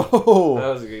 they were fun. Oh, That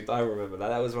was a good. I remember that.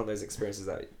 That was one of those experiences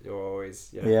that you're always.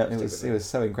 yeah, stick with it was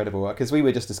so incredible, because we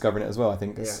were just discovering it as well. I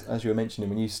think Yeah. as you were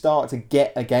mentioning, when you start to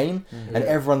get a game and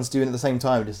Yeah. everyone's doing it at the same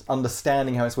time, just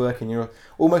understanding how it's working, you're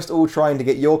almost all trying to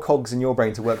get your cogs in your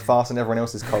brain to work faster than everyone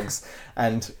else's cogs,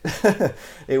 and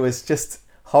it was just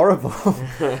horrible.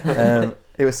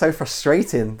 It was so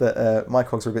frustrating that my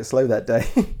cogs were a bit slow that day.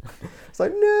 It's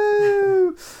like,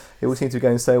 no! It all seemed to be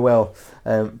going so well.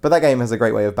 But that game has a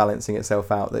great way of balancing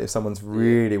itself out, that if someone's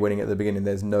really winning at the beginning,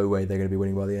 there's no way they're going to be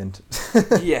winning by the end.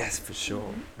 Yes, for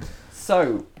sure.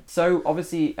 So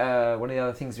obviously, one of the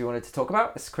other things we wanted to talk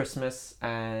about is Christmas,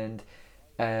 and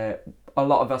a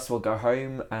lot of us will go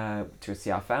home to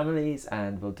see our families,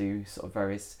 and we'll do sort of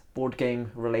various board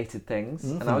game related things.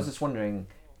 Mm-hmm. And I was just wondering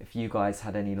if you guys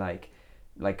had any like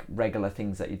regular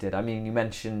things that you did. I mean, you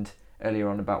mentioned earlier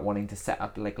on about wanting to set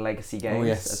up like legacy games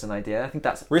as an idea. I think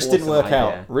that's Risk awesome didn't work idea.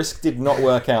 out. Risk did not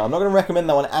work out. I'm not going to recommend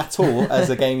that one at all as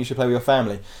a game you should play with your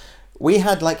family. We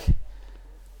had like...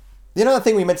 You know that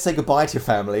thing we meant to say goodbye to your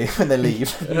family when they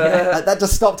leave? That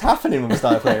just stopped happening when we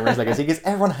started playing Risk Legacy because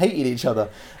everyone hated each other.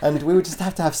 And we would just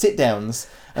have to have sit-downs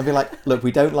and be like, look,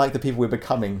 we don't like the people we're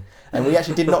becoming. And we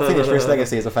actually did not finish Risk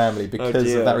Legacy as a family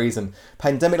because of that reason.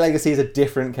 Pandemic Legacy is a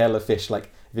different kettle of fish.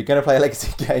 Like, if you're going to play a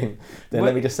legacy game, then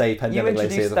let me just say Pandemic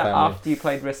Legacy as a family. You introduced that after you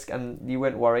played Risk and you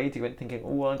weren't worried? You weren't thinking,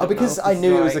 because I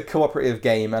knew it was a cooperative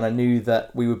game and I knew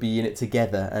that we would be in it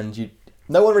together, and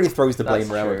no one really throws the blame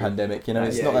around with Pandemic, you know,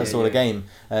 it's not that sort of game.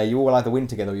 You all either win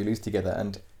together or you lose together,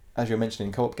 and as you were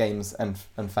mentioning, co-op games and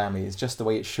family is just the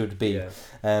way it should be.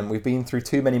 We've been through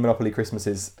too many Monopoly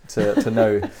Christmases to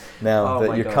know now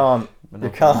that you can't.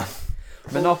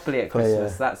 Monopoly at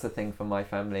Christmas, that's the thing for my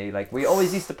family. Like, we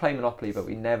always used to play Monopoly, but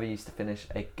we never used to finish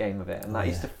a game of it, and that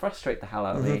used to frustrate the hell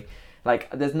out of me. Like,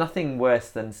 there's nothing worse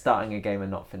than starting a game and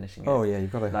not finishing it. Oh yeah,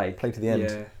 you've got to play to the end.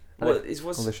 Yeah. Well,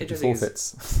 what's interesting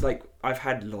is, like, I've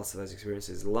had lots of those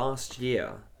experiences. Last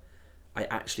year, I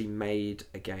actually made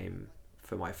a game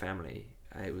for my family.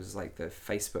 It was like the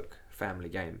Facebook family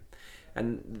game.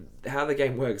 And how the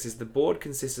game works is the board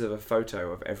consists of a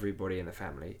photo of everybody in the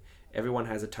family. Everyone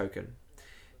has a token.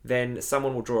 Then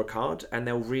someone will draw a card and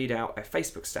they'll read out a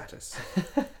Facebook status.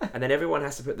 And then everyone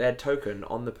has to put their token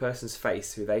on the person's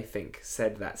face who they think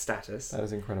said that status. That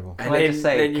is incredible. Can I just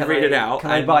say, you read it out.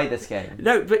 Can I buy this game?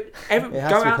 No, but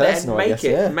go out there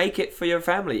and make it for your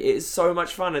family. It is so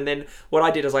much fun. And then what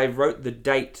I did is I wrote the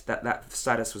date that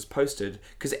status was posted,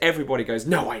 because everybody goes,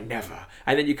 no, I never.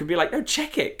 And then you can be like, no,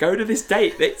 check it. Go to this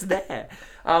date. It's there.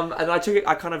 And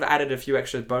I kind of added a few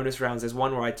extra bonus rounds. There's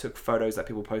one where I took photos that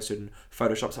people posted and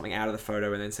photoshopped something out of the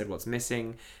photo and then said what's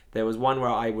missing. There was one where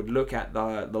I would look at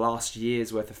the last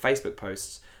year's worth of Facebook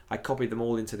posts. I copied them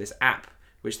all into this app,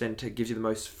 which then gives you the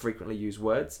most frequently used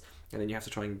words. And then you have to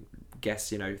try and guess,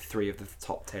 3 of the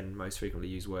top 10 most frequently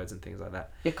used words and things like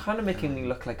that. You're kind of making me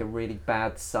look like a really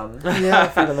bad son. Yeah, I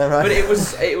feel that right. But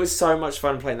it was so much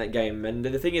fun playing that game. And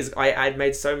the thing is, I'd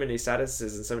made so many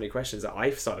statuses and so many questions that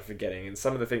I started forgetting. And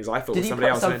some of the things I thought was somebody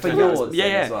else. Did you put some for yours? Yeah.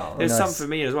 As well? There's some for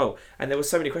me as well. And there were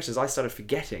so many questions I started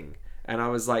forgetting. And I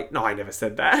was like, no, I never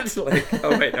said that. Like,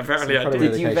 oh wait, apparently I did.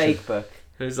 Did you vague book?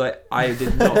 It was like, I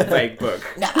did not vague book.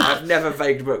 I've never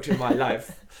vague booked in my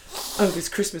life. Oh, this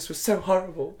Christmas was so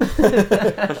horrible.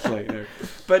 Like, no.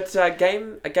 But a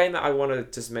game that I want to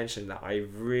just mention that I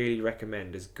really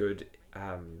recommend is good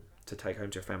to take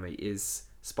home to your family is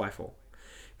Spyfall.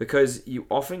 Because you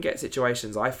often get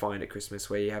situations, I find, at Christmas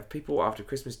where you have people after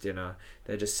Christmas dinner,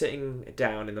 they're just sitting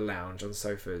down in the lounge on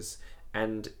sofas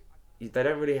and they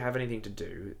don't really have anything to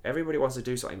do. Everybody wants to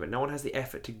do something, but no one has the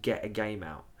effort to get a game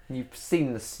out. You've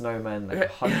seen the Snowman like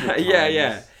 100 times.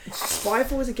 Yeah.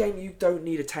 Spyfall is a game you don't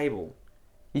need a table.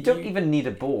 You don't even need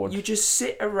a board. You just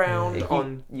sit around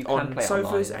on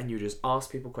sofas and you just ask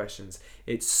people questions.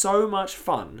 It's so much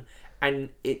fun and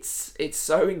it's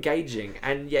so engaging,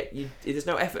 and yet there's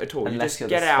no effort at all. Unless you just you're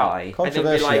get the out. spy.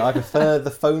 Controversially, I prefer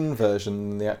the phone version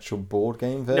than the actual board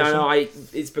game version. No,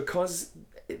 it's because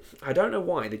I don't know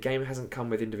why the game hasn't come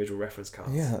with individual reference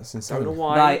cards. Yeah, that's insane. I don't know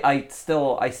why. I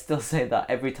still say that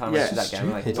every time I see that game.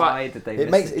 Like, why did they?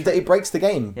 It breaks the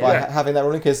game by having that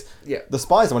ruling, because the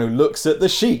spy's the one who looks at the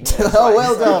sheet. Yeah, oh,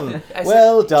 well done,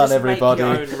 well done, just everybody.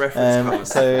 Make your own reference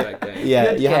cards so for that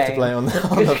game. you have to play on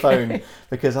the phone,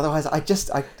 because otherwise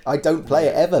I don't play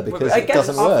it ever, because it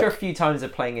doesn't work. After a few times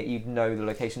of playing it, you'd know the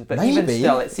locations, but Maybe, even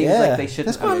still, it seems like they shouldn't.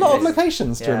 There's quite a lot of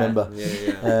locations to remember.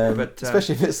 But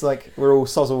especially if it's like we're all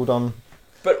sozzled on.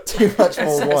 But too much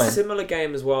more wine. A similar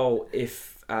game as well,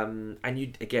 if and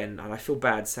you again, and I feel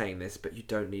bad saying this, but you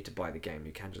don't need to buy the game.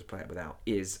 You can just play it without.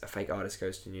 Is A Fake Artist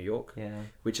Goes to New York,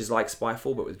 which is like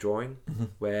Spyfall but with drawing,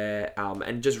 where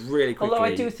and just really quickly. Although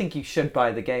I do think you should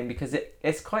buy the game because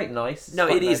it's quite nice. No,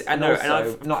 it is, and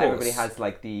also not everybody has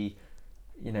like the,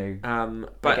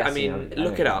 But I mean,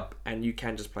 look it up, and you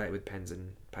can just play it with pens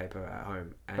and paper at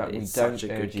home, and but it's such a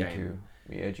good game.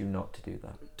 We urge you not to do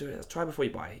that. Do it. Try before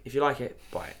you buy it. If you like it,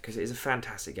 buy it, because it is a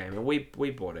fantastic game, and we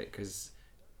bought it because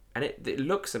and it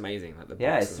looks amazing. Like the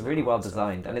Yeah, boxes it's and really all well that stuff,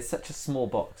 designed, but and it's such a small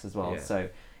box as well. Yeah. So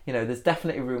there's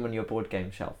definitely room on your board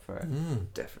game shelf for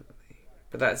it. definitely.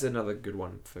 But that's another good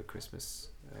one for Christmas.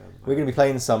 We're going to be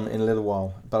playing some in a little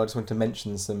while, but I just wanted to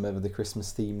mention some of the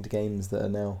Christmas themed games that are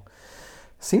now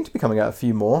seem to be coming out. A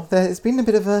few more. There's been a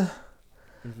bit of a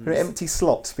an empty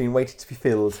slot being waiting to be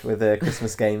filled with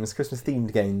Christmas games, Christmas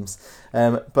themed games.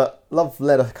 But Love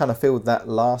Letter kind of filled that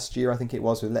last year, I think it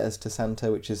was, with Letters to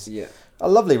Santa, which is a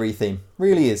lovely retheme.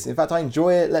 Really is. In fact, I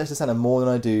enjoy it, Letters to Santa, more than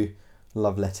I do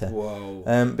Love Letter.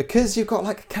 Whoa. Because you've got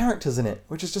like characters in it,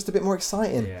 which is just a bit more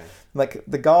exciting. Yeah. Like,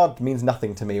 the guard means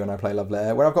nothing to me when I play Love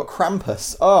Letter. When I've got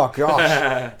Krampus, oh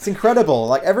gosh, it's incredible.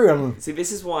 Like, everyone See,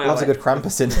 this is why loves I a like good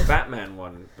Krampus in. the Batman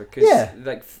one, because Yeah.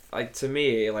 like to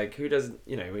me, like, who doesn't,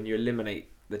 when you eliminate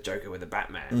the Joker with the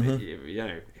Batman,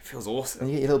 it feels awesome. And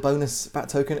you get your little bonus bat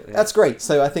token. That's great.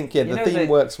 So I think the theme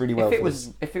works really well.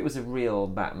 If it was a real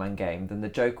Batman game, then the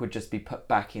Joker would just be put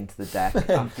back into the deck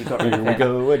after you got rid of Here we him.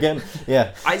 go again.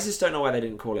 Yeah. I just don't know why they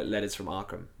didn't call it Letters from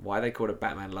Arkham. Why they called it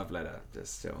Batman Love Letter?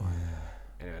 Just still.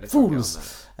 Anyway, let's not get on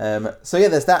Fools. that. So yeah,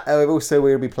 there's that.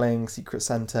 We'll be playing Secret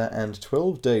Santa and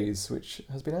 12 Days, which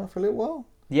has been out for a little while.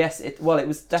 Yes, it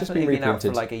was definitely been out for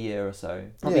reprinted. like a year or so.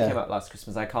 Probably Yeah. came out last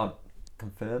Christmas. I can't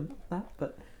confirm that,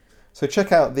 but So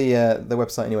check out the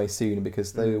website anyway soon,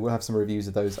 because we'll have some reviews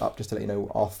of those up just to let you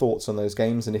know our thoughts on those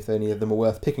games and if any of them are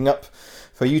worth picking up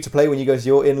for you to play when you go to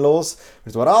your in-laws,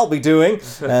 which is what I'll be doing.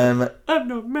 I'm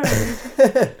not married.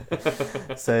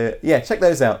 So yeah, check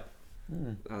those out.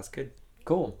 That's good.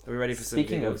 cool. Are we ready for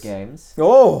Speaking some of giggles? games,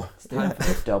 Oh, it's time for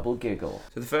the double giggle.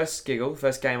 So the first game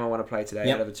I want to play today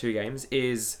Yep. out of the two games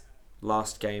is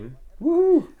Last Game.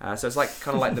 woo! So it's like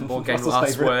kind of like the board game Russell's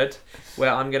Last favourite. Word, where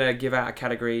I'm gonna give out a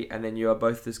category, and then you are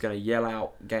both just gonna yell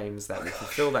out games that will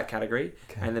fulfill that category,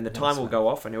 and then the time will go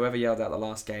off, and whoever yelled out the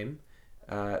last game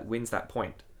wins that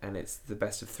point, and it's the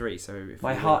best of three. So if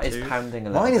My you heart win is two- pounding a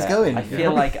little Mine bit. is going. I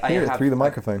feel like I Hear it have through the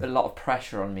microphone. a lot of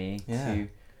pressure on me Yeah.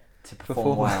 to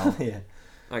perform well. Yeah.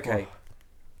 Okay,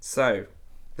 so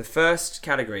the first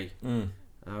category. Mm.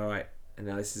 All right, and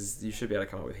now this is, you should be able to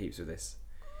come up with heaps of this.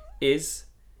 Is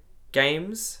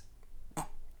games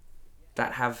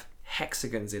that have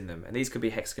hexagons in them, and these could be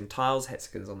hexagon tiles,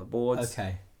 hexagons on the boards,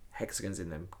 Okay. hexagons in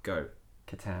them. Go.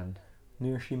 Catan.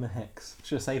 Neuroshima Hex.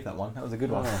 Should have saved that one. That was a good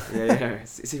one. Oh. Yeah,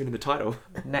 it's even in the title.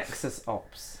 Nexus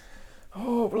Ops.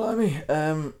 Oh, blimey.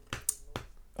 I've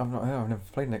never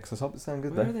played Nexus Op. It sounds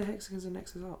good Where are though. the hexagons and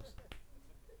Nexus Ops?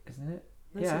 Isn't it?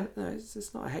 No, Yeah.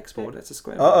 it's not a hex board. That's a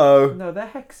square. Uh-oh. No, they're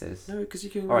hexes. No, because you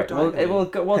can. All right, we'll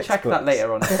Hex check that books.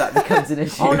 later on if that becomes an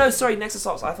issue. Oh no, sorry, Nexus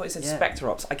Ops. I thought you said Yeah. Spectre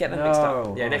Ops. I get them mixed up.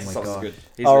 No. Yeah, Oh Nexus my Ops is God. good.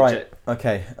 He's All right. legit.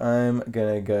 Okay. I'm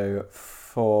going to go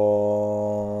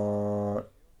for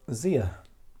Zia.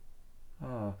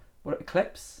 Oh, what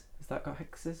Eclipse? Has that got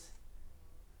hexes?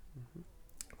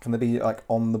 Can they be like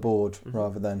on the board Mhm.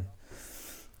 rather than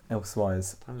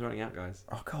elsewise? Time's running out, guys.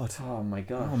 Oh, God. Oh my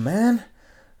god. Oh, man.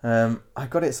 I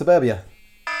got it. Suburbia.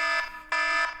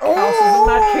 House of the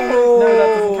Mad King. No,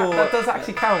 that doesn't count. That does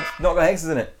actually count, Not got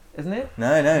hexes in it. isn't it?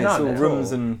 No, it's None all at rooms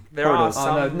all. and There are corridors.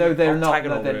 some- Oh no, they're not.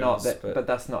 octagonal No, they're not. rooms, But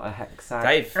that's not a hexag.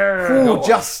 Dave. Ooh, Go on.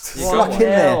 just You got stuck one. in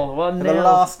there 1-0, at the 1-0.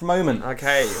 last moment.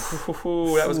 Okay.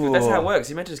 Ooh, that was good. That's how it works.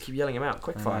 You meant to just keep yelling them out.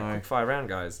 Quick fire round,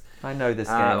 guys. I know this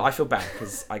game. I feel bad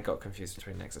because I got confused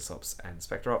between Nexus Ops and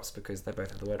Spectre Ops because they both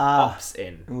have the word Ah. ops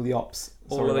in. All the ops.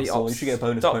 All Sorry, of the Russell, ops. You should get a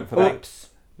bonus Stop. point for that. Oops.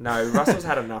 No, Russell's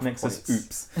had enough Nexus points.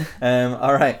 oops.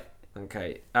 All right.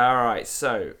 Okay. All right.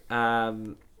 So,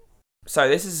 so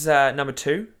this is number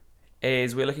 2.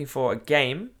 Is we're looking for a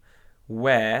game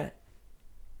where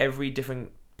every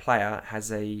different player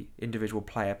has a individual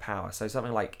player power. So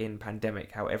something like in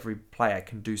Pandemic, how every player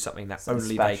can do something that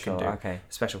only they can do. Okay.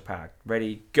 Special power.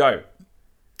 Ready? Go.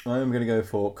 I'm going to go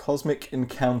for Cosmic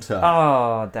Encounter.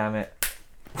 Oh damn it.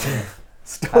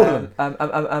 Stolen.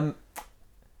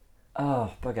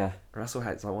 Oh bugger. Russell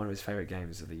has like one of his favourite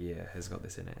games of the year has got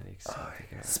this in it, and he's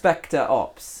Spectre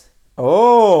Ops.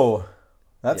 Oh,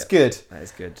 that's Yep. good. that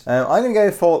is good. I'm going to go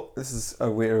for, this is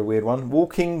a weird one,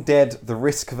 Walking Dead, the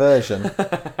Risk version,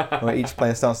 where each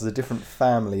player starts as a different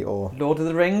family or... Lord of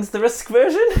the Rings, the Risk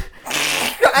version.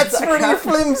 That's that pretty count?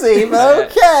 flimsy,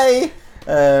 but okay.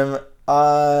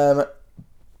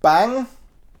 Bang.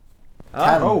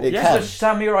 Can. Oh, It yes, can. the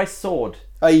Samurai Sword.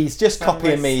 Oh, he's just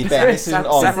copying me, Ben. This isn't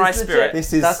on. Samurai This is Spirit. legit.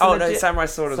 This is... That's Oh no, legit. Samurai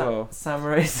Sword as well.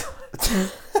 Samurai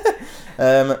Sword.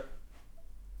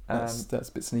 That's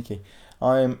a bit sneaky.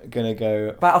 I'm gonna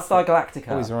go. Battlestar Galactica.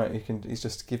 Oh, he's right. He's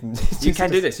just giving. You can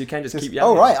do this. You can just keep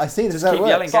yelling. Oh right, I see. This is how it keep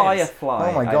yelling works. games. Firefly.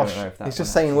 Oh my I gosh, don't know if that he's just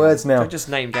one saying actually- words now. Don't just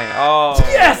name game. Oh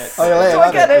Yes! Oh, yeah, Do I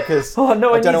I get it? Because Oh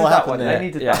no, I don't know needed what that happened one. there. I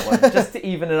needed Yeah. that one just to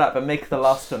even it up and make the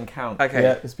last one count. Okay,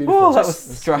 yeah, it's beautiful. Oh, that was It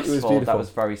was stressful. beautiful. That was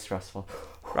very stressful.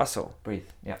 Russell. Breathe.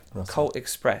 Yeah. Russell. Colt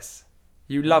Express.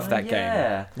 You love that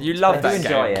Yeah. game. You love I do that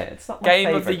enjoy game. it. It's not my Game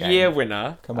of the favourite year game.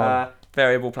 winner. Come on.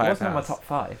 Variable It player wasn't in my powers. top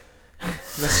 5.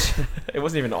 It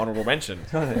wasn't even an honourable mention.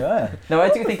 Yeah, No, I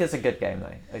do think it's a good game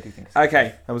though. I do think it's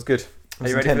Okay, that was good. It are was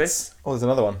you ready for intense. this? Oh, there's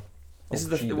another one. This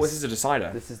Oh, is jeez. this is a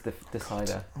decider. This is the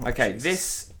decider. Oh, Okay, jeez.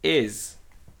 this is.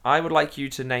 I would like you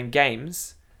to name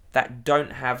games that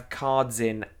don't have cards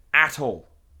in at all.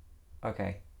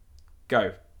 Okay.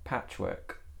 Go.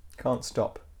 Patchwork. Can't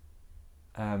stop.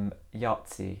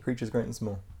 Yahtzee. Creatures great and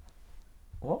small.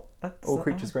 What? That's All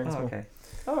creatures great and small. Okay.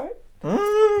 All right.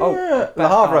 Oh, Le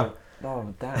Havre.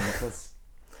 Oh damn! It was.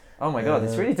 Oh my god!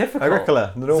 It's really difficult.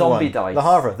 Agricola, the normal Zombie one. dice. Le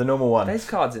Havre, the normal one. There's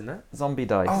cards in there. Zombie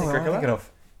dice. Oh, I'm Agricola? thinking of.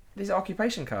 These are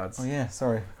occupation cards. Oh yeah,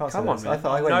 sorry. I can't Come say on, this. man. I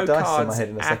thought I went No dice in my cards head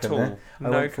in a at second all. there. I No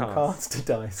went from cards. cards to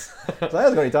dice. So I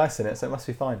haven't got any dice in it, so it must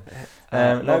be fine.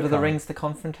 Lord no of the card. Rings: The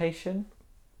Confrontation.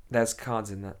 There's cards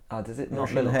in that. Does it not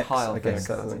Hiroshima little Hex. tile I guess things?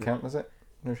 that doesn't count, does it?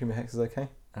 Hiroshima Hex is okay.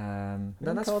 No,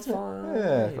 No that's cards in it? fine.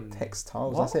 Yeah, got hex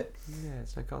tiles. What? That's it. Yeah,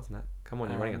 there's no cards in that. Come on,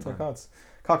 you're running out of No time. cards.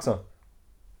 Carcassonne.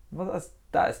 Well, that is.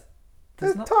 There's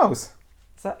There's not. tiles.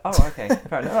 Is that? Oh, okay.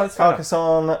 Fair enough. No, that's fair enough.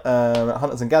 Carcassonne,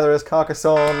 Hunters and Gatherers,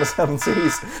 Carcassonne, the Seven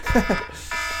Seas.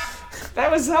 That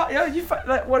was yeah.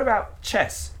 Like, what about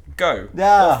chess? Go.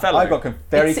 Yeah, Othello. I got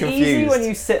very it's confused. easy when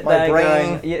you sit My there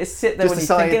brain going. You sit there just when you're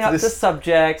decided thinking to up the just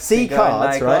subject. see and going cards,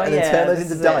 like, right, oh, and then yeah, turn those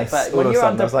this into is it. dice. But All when of a you're sudden,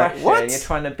 I under was like, pressure what? and you're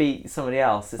trying to beat somebody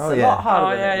else, it's Oh, a yeah. lot harder. Oh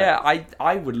than yeah, that. yeah.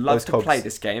 I would love Those to cogs. play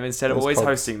this game instead of Those always cogs.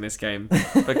 hosting this game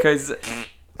because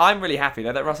I'm really happy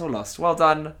though that Russell lost. Well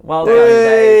done. Well done,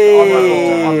 Hey!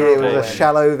 Dave. Honourable It was a win.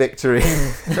 shallow victory.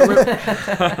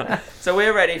 So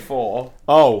we're ready for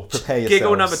Oh, prepare yourselves.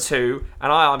 giggle number 2,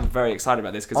 and I'm very excited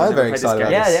about this because I'm I've never very played this excited game.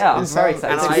 about Yeah, this. yeah, I'm It's very so-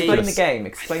 excited. it's Explain the ridiculous. game.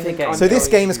 Explain the think game. I'm So this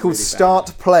going game to is be called really bad.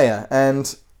 Start Player,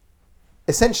 and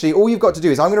essentially all you've got to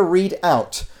do is I'm going to read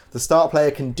out the start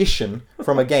player condition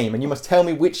from a game, and you must tell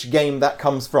me which game that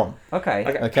comes from. Okay.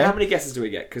 Okay. How many guesses do we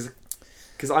get? Because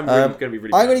I'm really, going to be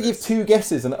really. I'm bad going at to give this. 2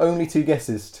 guesses and only 2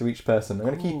 guesses to each person. I'm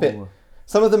going to keep it. Ooh.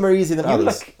 Some of them are easier than You others,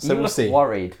 look, so you we'll look see.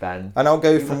 worried, Ben. And I'll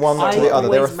go from one I to the other.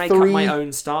 There are always make up 3. my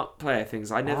own start player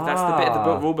things. I never. That's the bit of the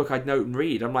book rule book I don't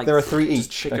read. I'm like. There are 3 just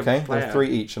each. pick a Okay, there player. are 3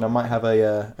 each, and I might have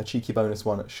a cheeky bonus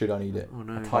one should I need it. Oh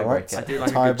no. Tiebreaker. I do like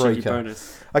a good cheeky Tiebreaker.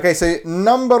 bonus. Okay, so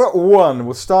number 1.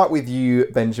 We'll start with you,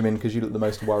 Benjamin, because you look the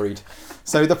most worried.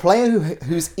 So the player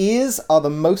whose ears are the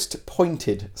most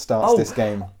pointed starts Oh. this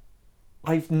game.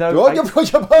 I've no. Oh, I- you're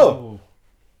oh.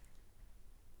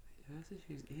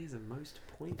 Whose ears are most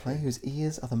pointed? Player whose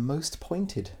ears are the most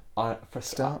pointed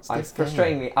starts this game.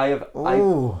 frustratingly, I've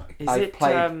Oh, Is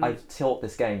played. it? I've taught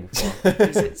this game before.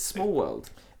 Is it Small World?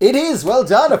 it is. Well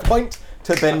done. A point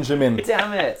to Benjamin.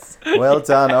 Damn it! Well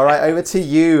done. All right, over to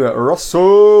you,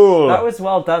 Russell. That was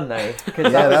well done though.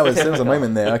 'Cause yeah, there was a difficult.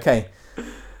 moment there. Okay.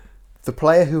 The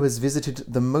player who has visited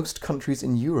the most countries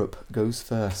in Europe goes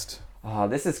first. Oh,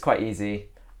 this is quite easy.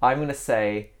 I'm gonna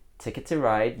say Ticket to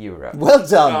Ride Europe. Well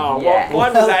done. Oh, Yeah.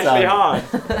 one Well was actually done.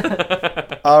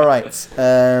 hard. All right.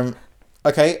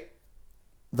 Okay.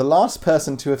 The last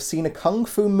person to have seen a kung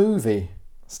fu movie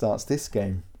starts this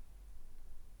game.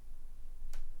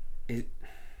 Is-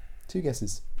 2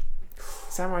 guesses.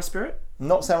 Samurai Spirit?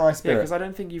 Not Samurai Yeah, Spirit, because I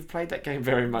don't think you've played that game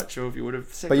very much, or if you would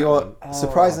have said but that you're one.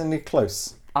 surprisingly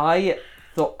close. I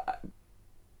thought.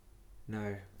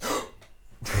 No.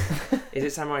 Is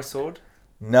it Samurai Sword?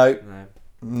 Nope. No.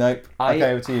 Nope. I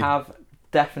Okay, over to you. have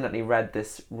definitely read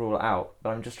this rule out, but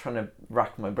I'm just trying to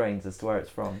rack my brains as to where it's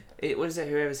from. What is it?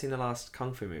 Whoever's seen the last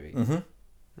Kung Fu movie?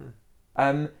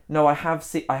 Mm-hmm. No, I have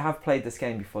I have played this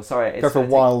game before. Sorry, it's Go for a gonna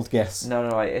take- wild guess.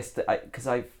 No, it's because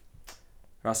I've.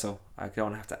 Russell, I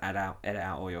don't have to edit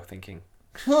out all your thinking.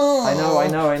 I know,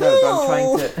 but I'm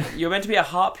trying to. You're meant to be a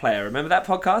harp player. Remember that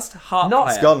podcast? Harp Not-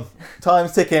 player. It's gone.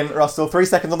 Time's ticking, Russell. 3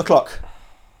 seconds on the clock.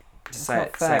 Just It's say not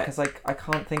it. fair Say it. because I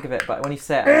can't think of it. But when you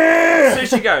say it,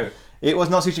 Sushi Go. It was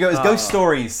not Sushi Go, it was Ghost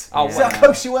Stories. Oh, See how wow.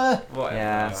 close you were? Whatever.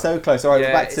 Yeah. So close. All right,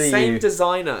 Yeah, back to same you.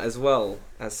 designer as well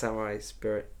as Samurai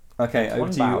Spirit. Okay, It's over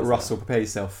one to you, Bowser. Russell. Prepare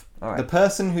yourself. All right. The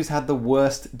person who's had the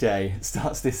worst day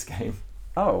starts this game.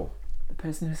 oh, the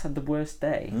person who's had the worst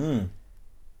day.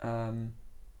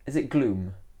 Is it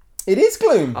Gloom? It is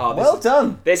Gloom. Oh, this well is-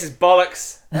 done. This is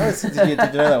bollocks. Did you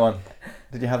know that one?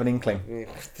 Did you have an inkling? You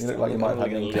look like you might have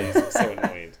had an inkling. I'm so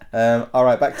annoyed. All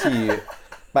right, back to you.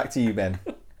 Back to you, Ben.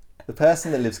 The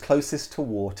person that lives closest to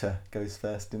water goes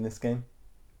first in this game.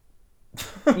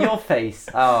 Your face.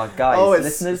 Oh, guys, Oh, it's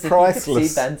listeners, if you priceless. could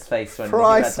see Ben's face when he read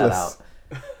that Priceless.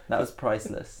 out. That was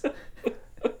priceless.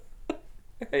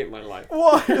 I hate my life.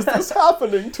 Why is this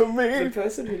happening to The me?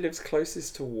 person who lives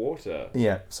closest to water.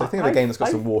 Yeah, so think of a game that's got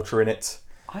some I've- water in it.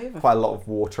 I have a Quite a lot of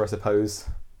water, I suppose.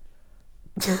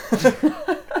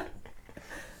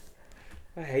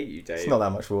 I hate you, Dave. It's not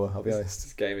that much water, I'll be honest.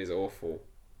 This game is awful.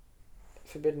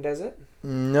 Forbidden Desert?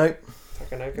 Nope.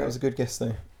 Takanoko? That was a good guess,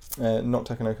 though. Not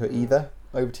Takanoko either.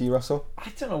 Over to you, Russell. I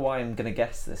don't know why I'm going to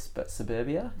guess this, but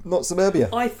Suburbia? Not Suburbia.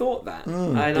 I thought that.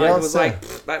 Mm, and the I was answer- like,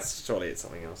 "Pfft, that's surely it's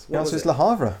something else. The What answer was is it? Le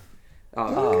Havre.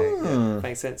 Oh, okay. Mm. Yeah.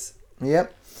 Makes sense.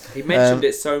 Yep. He mentioned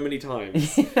it so many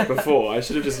times before. I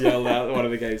should have just yelled out one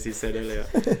of the games he said earlier.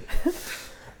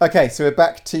 Okay, so we're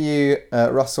back to you,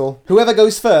 Russell. Whoever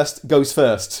goes first, goes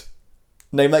first.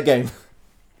 Name that game.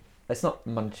 It's not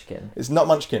Munchkin. It's not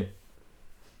Munchkin.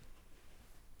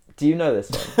 Do you know this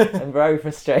one? I'm very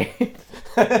frustrated.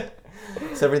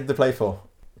 It's everything to play for.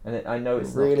 And I know It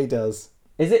it's really does.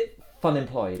 not. Is it Fun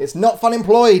Employed? It's not Fun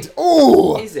Employed.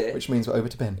 Oh, Is it? Which means we're over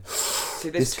to Ben. See,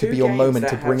 there's This could two be your games moment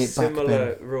that to bring have it back,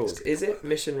 similar Ben. rules. Is it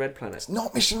Mission Red Planet? It's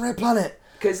not Mission Red Planet.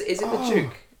 Because is it the Oh,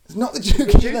 Duke? It's not the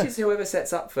Duke. The Duke either. is whoever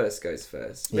sets up first goes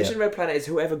first. Yeah. Mission Red Planet is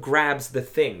whoever grabs the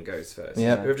thing goes first.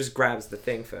 Yeah. Whoever just grabs the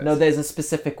thing first. No, there's a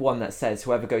specific one that says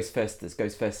whoever goes first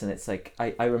goes first, and it's like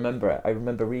I remember it. I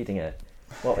remember reading it.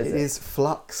 What is It it? is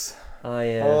Flux.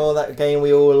 I Oh, that game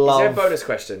we all Is there a love. bonus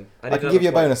question? I need can another give you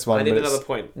a point. bonus one, I need but it's- another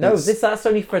point. no, it's- that's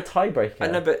only for a tiebreaker. I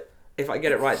know, but if I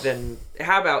get it right, then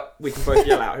how about we can both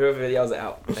yell out? Whoever yells it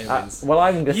out wins. Well,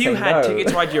 I'm gonna say You had no. Ticket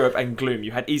to Ride Europe and Gloom.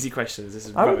 You had easy questions. This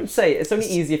is I would rubbish. say it's only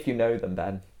easy if you know them,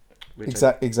 Ben. Which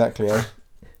I- Exactly. Eh?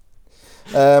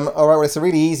 All right. Well, it's a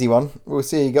really easy one. We'll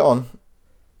see how you get on.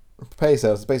 Prepare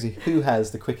yourselves. It's basically who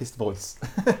has the quickest voice.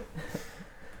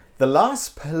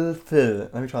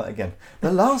 Let me try that again.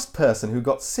 The last person who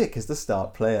got sick is the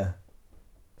start player.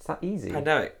 It's that easy.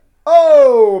 Pandemic.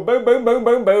 Oh, boom, boom, boom,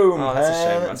 boom, boom. Oh, that's a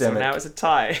shame. Russell. Pandemic. Now it's a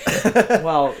tie.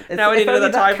 Well, it's, Now we need if only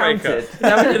another that tiebreaker. counted.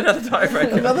 Now we need another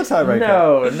tiebreaker. Another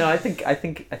tiebreaker. No, I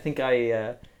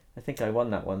think I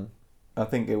won that one. I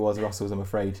think it was Russell's, I'm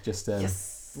afraid. Just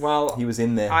Yes. Well, he was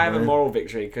in there. I have a moral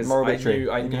victory because Moral I victory. knew You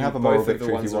can knew have a moral both of the victory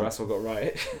if ones you that want. Russell got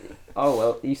right. Oh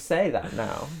well, you say that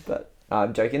now, but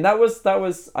I'm joking. That was.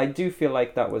 I do feel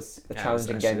like that was a Yeah,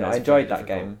 challenging actually, game. that was I enjoyed very that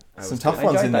difficult. game. That Some was tough good. I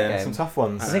ones in enjoyed that there. game. Some tough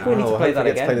ones. I think we need to Oh, I play hope that we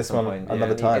get to again play at this some one point.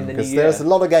 another Yeah, time in the because new there's year. a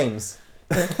lot of games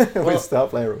Well- with start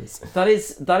play rules. That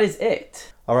is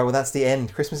it. All right, well that's the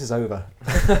end. Christmas is over.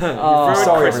 Oh, ruined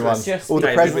Sorry, Christmas. everyone. Just All the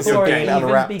David, presents with have your been game. even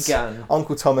unwrapped. begun.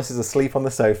 Uncle Thomas is asleep on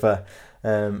the sofa.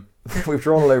 We've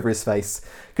drawn all over his face.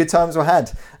 Good times were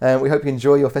had. We hope you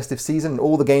enjoy your festive season and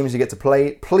all the games you get to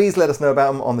play. Please let us know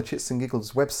about them on the Chits and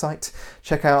Giggles website.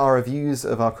 Check out our reviews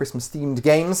of our Christmas-themed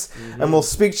games. And we'll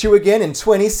speak to you again in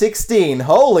 2016.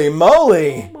 Holy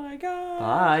moly! Oh my god.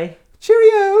 Bye.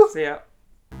 Cheerio! See ya.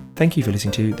 Thank you for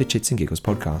listening to the Chits and Giggles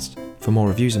podcast. For more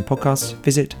reviews and podcasts,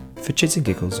 visit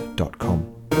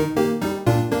forchitsandgiggles.com.